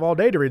 well, you have all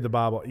day to read the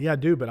Bible. Yeah, I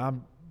do. But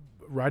I'm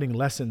writing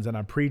lessons and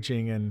I'm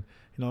preaching and,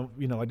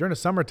 like during the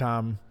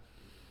summertime,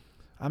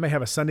 I may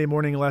have a Sunday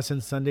morning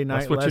lesson, Sunday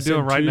night lesson, That's what you're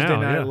doing right Tuesday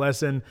now, night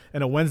lesson,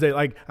 and a Wednesday.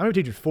 I'm going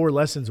to teach 4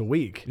 lessons a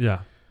week.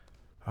 Yeah.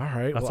 All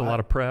right. That's a lot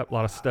of prep, a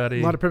lot of study.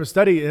 A lot of prep and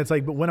study. And it's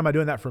like, but when am I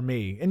doing that for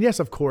me? And yes,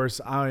 of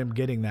course, I am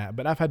getting that.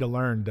 But I've had to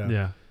learn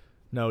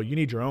no, you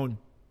need your own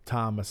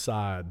time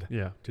aside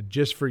to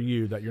just for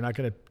you that you're not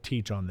going to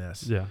teach on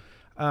this. Yeah.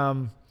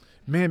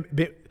 Man,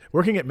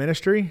 working at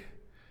ministry,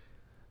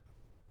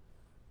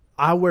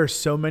 I wear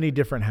so many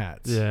different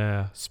hats.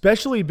 Yeah.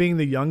 Especially being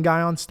the young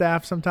guy on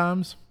staff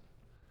sometimes.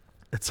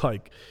 It's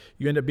like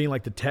you end up being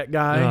like the tech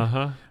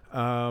guy.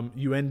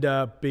 You end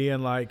up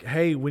being like,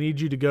 hey, we need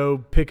you to go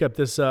pick up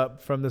this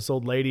up from this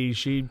old lady.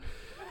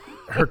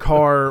 Her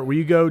car, will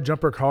you go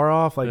jump her car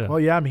off? Like, well,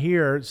 yeah, I'm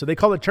here. So they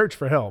call the church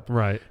for help.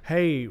 Right.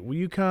 Hey, will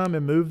you come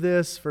and move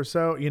this for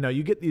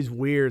you get these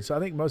weird. So I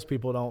think most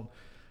people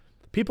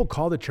people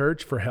call the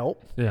church for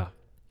help. Yeah.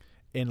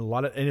 And a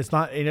lot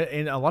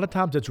of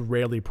times it's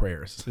rarely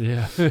prayers.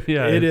 Yeah.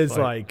 Yeah. It is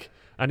like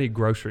I need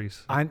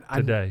groceries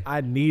today.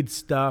 I need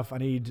stuff. I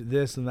need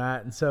this and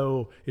that. And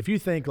so if you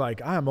think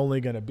like I'm only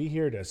going to be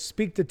here to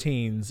speak to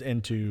teens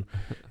and to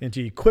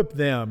equip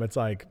them, it's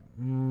like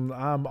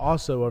I'm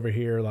also over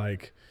here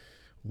like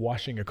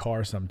washing a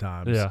car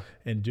sometimes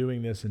and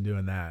doing this and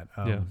doing that.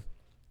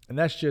 And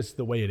that's just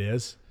the way it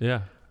is.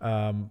 Yeah.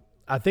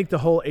 I think the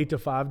whole 8 to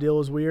 5 deal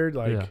is weird.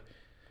 Like,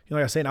 like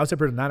I was saying, I was up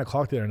here at 9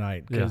 o'clock the other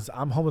night because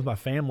I'm home with my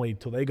family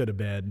till they go to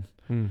bed.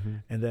 Mm-hmm.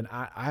 And then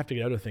I have to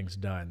get other things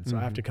done. So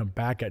I have to come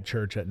back at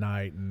church at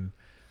night. And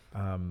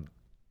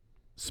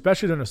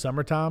especially during the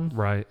summertime,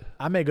 right?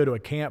 I may go to a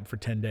camp for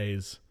 10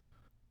 days.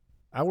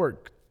 I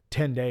work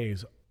 10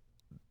 days,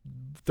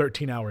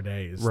 13-hour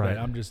days. Right.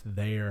 I'm just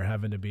there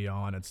having to be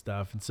on and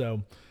stuff. And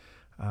so,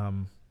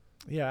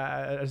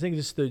 I think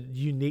just the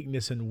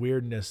uniqueness and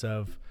weirdness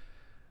of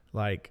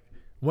like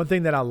one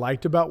thing that I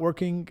liked about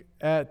working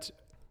at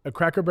a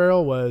Cracker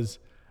Barrel was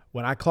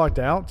when I clocked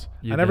out,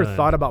 I never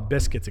thought about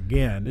biscuits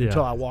again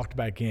until I walked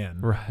back in.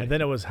 Right. And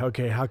then it was,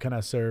 okay, how can I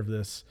serve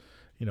this,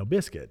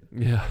 biscuit?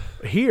 Yeah.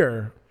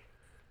 Here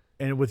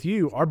and with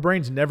you, our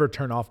brains never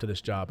turn off to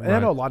this job. And I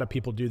know a lot of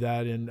people do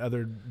that in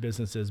other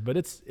businesses, but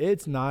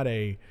it's not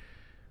a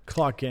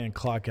clock in,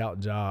 clock out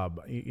job.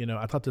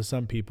 I talk to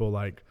some people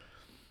like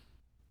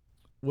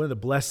one of the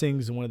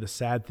blessings and one of the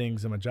sad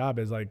things in my job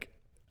is like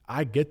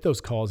I get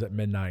those calls at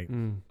midnight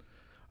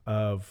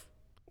of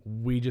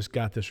we just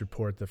got this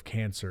report of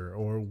cancer,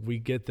 or we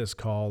get this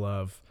call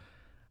of,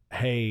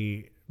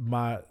 hey,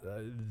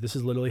 this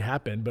has literally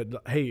happened, but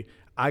hey,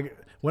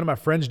 one of my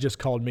friends just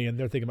called me and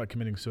they're thinking about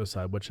committing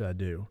suicide. What should I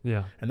do?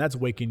 Yeah. And that's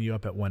waking you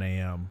up at 1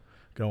 a.m.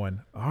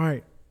 going, all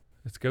right,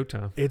 it's go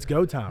time. It's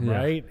go time,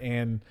 right?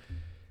 And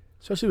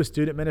especially with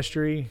student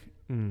ministry,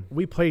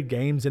 we played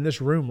games in this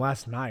room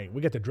last night.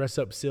 We got to dress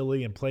up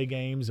silly and play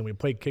games, and we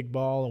play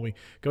kickball, and we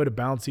go to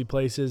bouncy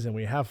places, and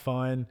we have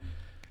fun.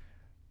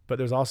 But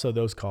there's also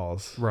those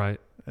calls.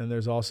 Right. And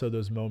there's also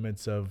those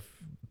moments of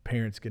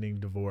parents getting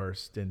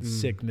divorced and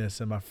sickness,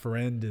 and my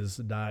friend is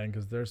dying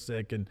because they're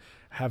sick and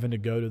having to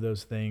go to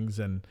those things.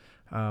 And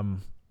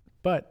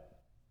but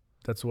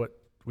that's what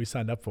we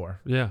signed up for.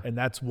 Yeah. And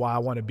that's why I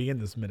want to be in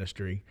this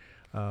ministry.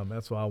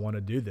 That's why I want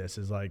to do this,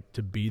 is like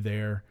to be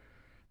there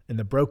in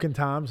the broken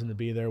times and to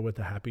be there with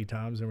the happy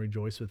times and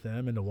rejoice with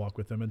them and to walk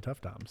with them in tough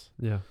times.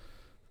 Yeah.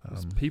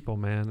 It's people,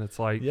 man. It's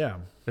like,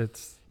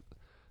 it's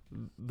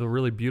the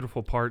really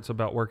beautiful parts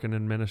about working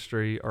in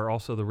ministry are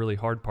also the really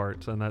hard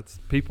parts, and that's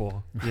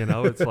people.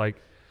 It's like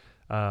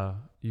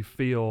you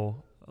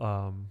feel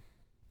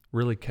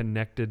really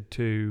connected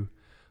to,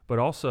 but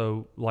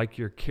also like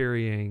you're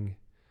carrying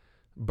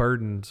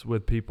burdens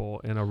with people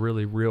in a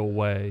really real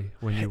way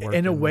when you work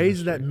in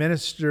ways ministry. that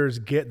ministers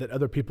get that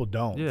other people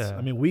don't. Yeah.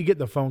 I mean, we get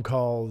the phone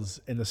calls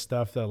and the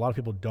stuff that a lot of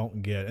people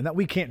don't get and that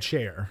we can't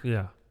share.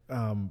 Yeah.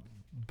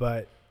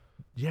 But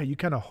yeah, you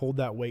kind of hold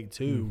that weight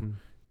too.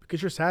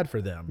 Because you're sad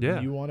for them.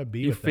 Yeah. You want to be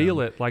you with them. You feel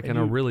it like in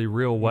a really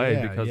real way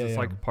because it's yeah.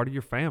 like part of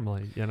your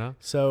family,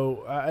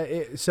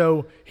 So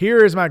so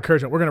here is my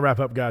encouragement. We're going to wrap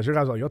up, guys. You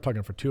guys are like, you're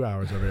talking for 2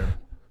 hours over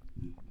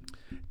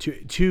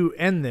here. To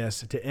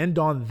end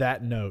on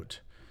that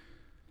note,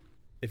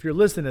 if you're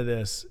listening to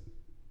this,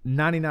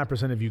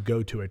 99% of you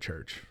go to a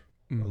church.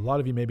 A lot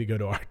of you maybe go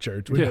to our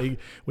church. We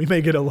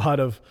may get a lot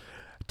of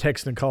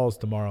texts and calls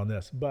tomorrow on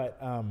this,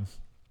 but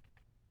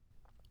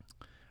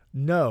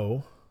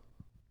know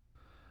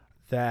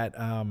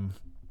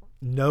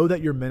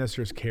that your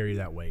ministers carry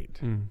that weight.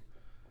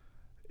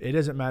 It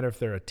doesn't matter if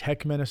they're a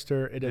tech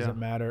minister. It doesn't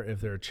matter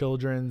if they're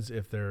children's,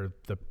 if they're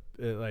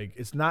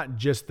it's not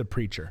just the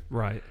preacher.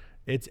 Right.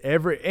 It's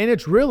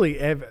it's really,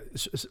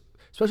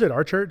 especially at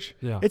our church,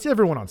 it's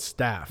everyone on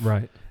staff.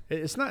 Right.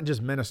 It's not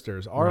just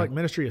ministers. Our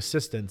ministry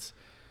assistants,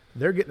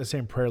 they're getting the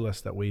same prayer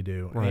list that we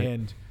do. Right.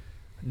 And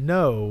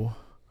know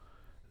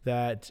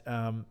that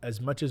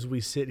as much as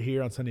we sit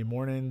here on Sunday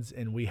mornings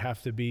and we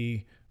have to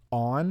be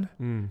on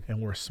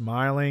and we're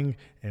smiling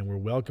and we're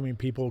welcoming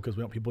people because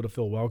we want people to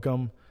feel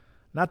welcome,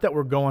 not that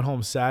we're going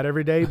home sad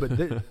every day, but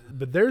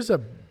but there's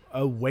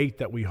a weight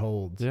that we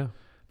hold that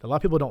a lot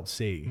of people don't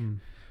see.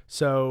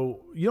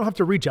 So you don't have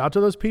to reach out to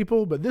those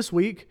people, but this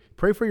week,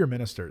 pray for your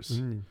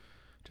ministers.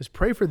 Just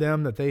pray for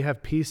them that they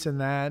have peace in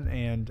that,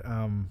 and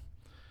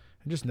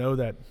just know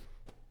that,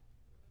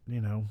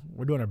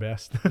 we're doing our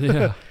best.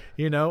 Yeah.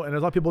 And there's a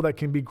lot of people that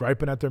can be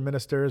griping at their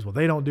ministers. Well,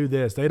 they don't do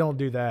this, they don't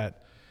do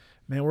that.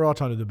 Man, we're all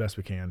trying to do the best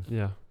we can.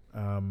 Yeah.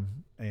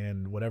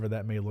 And whatever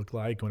that may look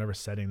like, whatever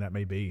setting that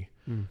may be.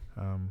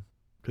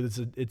 Because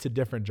it's a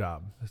different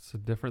job. It's a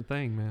different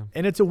thing, man.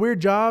 And it's a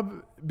weird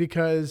job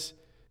because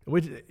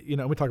we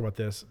talk about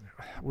this.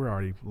 We're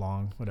already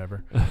long,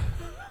 whatever.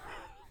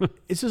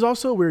 This is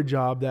also a weird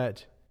job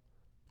that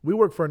we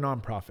work for a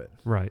nonprofit.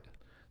 Right.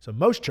 So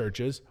most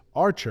churches,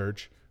 our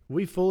church,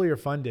 we fully are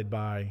funded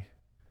by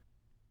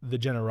the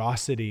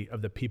generosity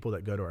of the people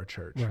that go to our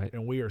church. Right.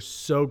 And we are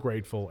so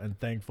grateful and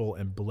thankful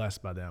and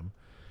blessed by them.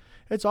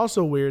 It's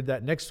also weird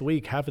that next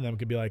week, half of them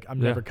could be like, I'm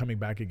never coming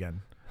back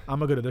again. I'm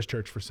going to go to this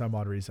church for some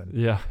odd reason.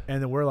 Yeah.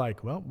 And then we're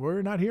like, well,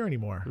 we're not here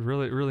anymore.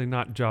 Really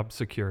not job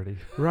security.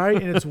 Right.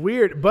 And it's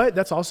weird, but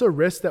that's also a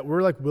risk that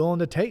we're like willing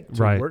to take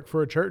to work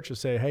for a church, to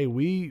say, hey,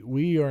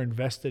 we are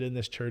invested in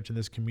this church and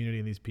this community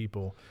and these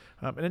people.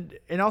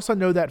 And also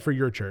know that for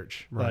your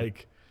church,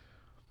 like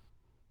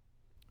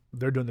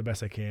they're doing the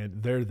best they can.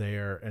 They're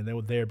there, and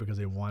they're there because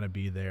they want to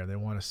be there. They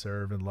want to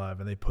serve and love,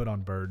 and they put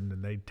on burden,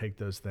 and they take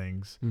those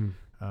things.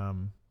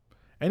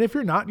 And if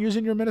you're not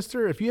using your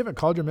minister, if you haven't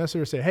called your minister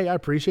to say, hey, I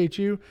appreciate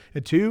you,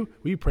 and 2,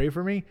 will you pray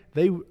for me?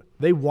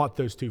 They want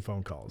those 2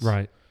 phone calls.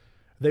 Right.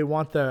 They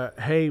want the,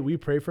 hey, will you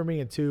pray for me?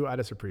 And 2, I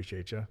just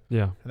appreciate you.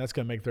 Yeah. And that's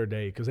going to make their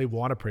day because they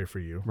want to pray for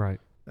you. Right.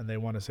 And they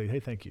want to say, hey,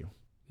 thank you.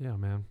 Yeah,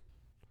 man.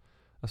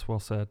 That's well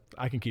said.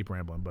 I can keep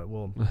rambling, but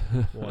we'll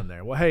end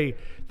there. Well, hey,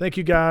 thank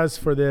you guys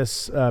for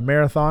this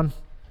marathon,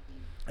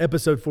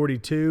 episode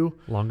 42.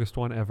 Longest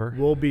one ever.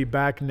 We'll be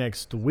back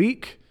next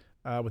week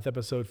with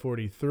episode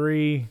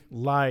 43.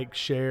 Like,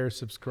 share,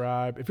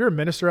 subscribe. If you're a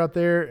minister out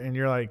there and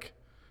you're like,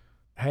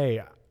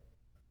 hey,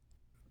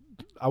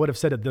 I would have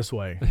said it this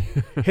way,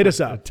 hit us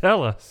up.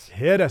 Tell us.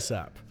 Hit us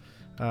up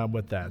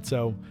with that.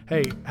 So,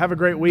 hey, have a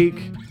great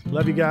week.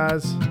 Love you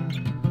guys.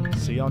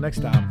 See y'all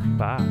next time.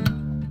 Bye.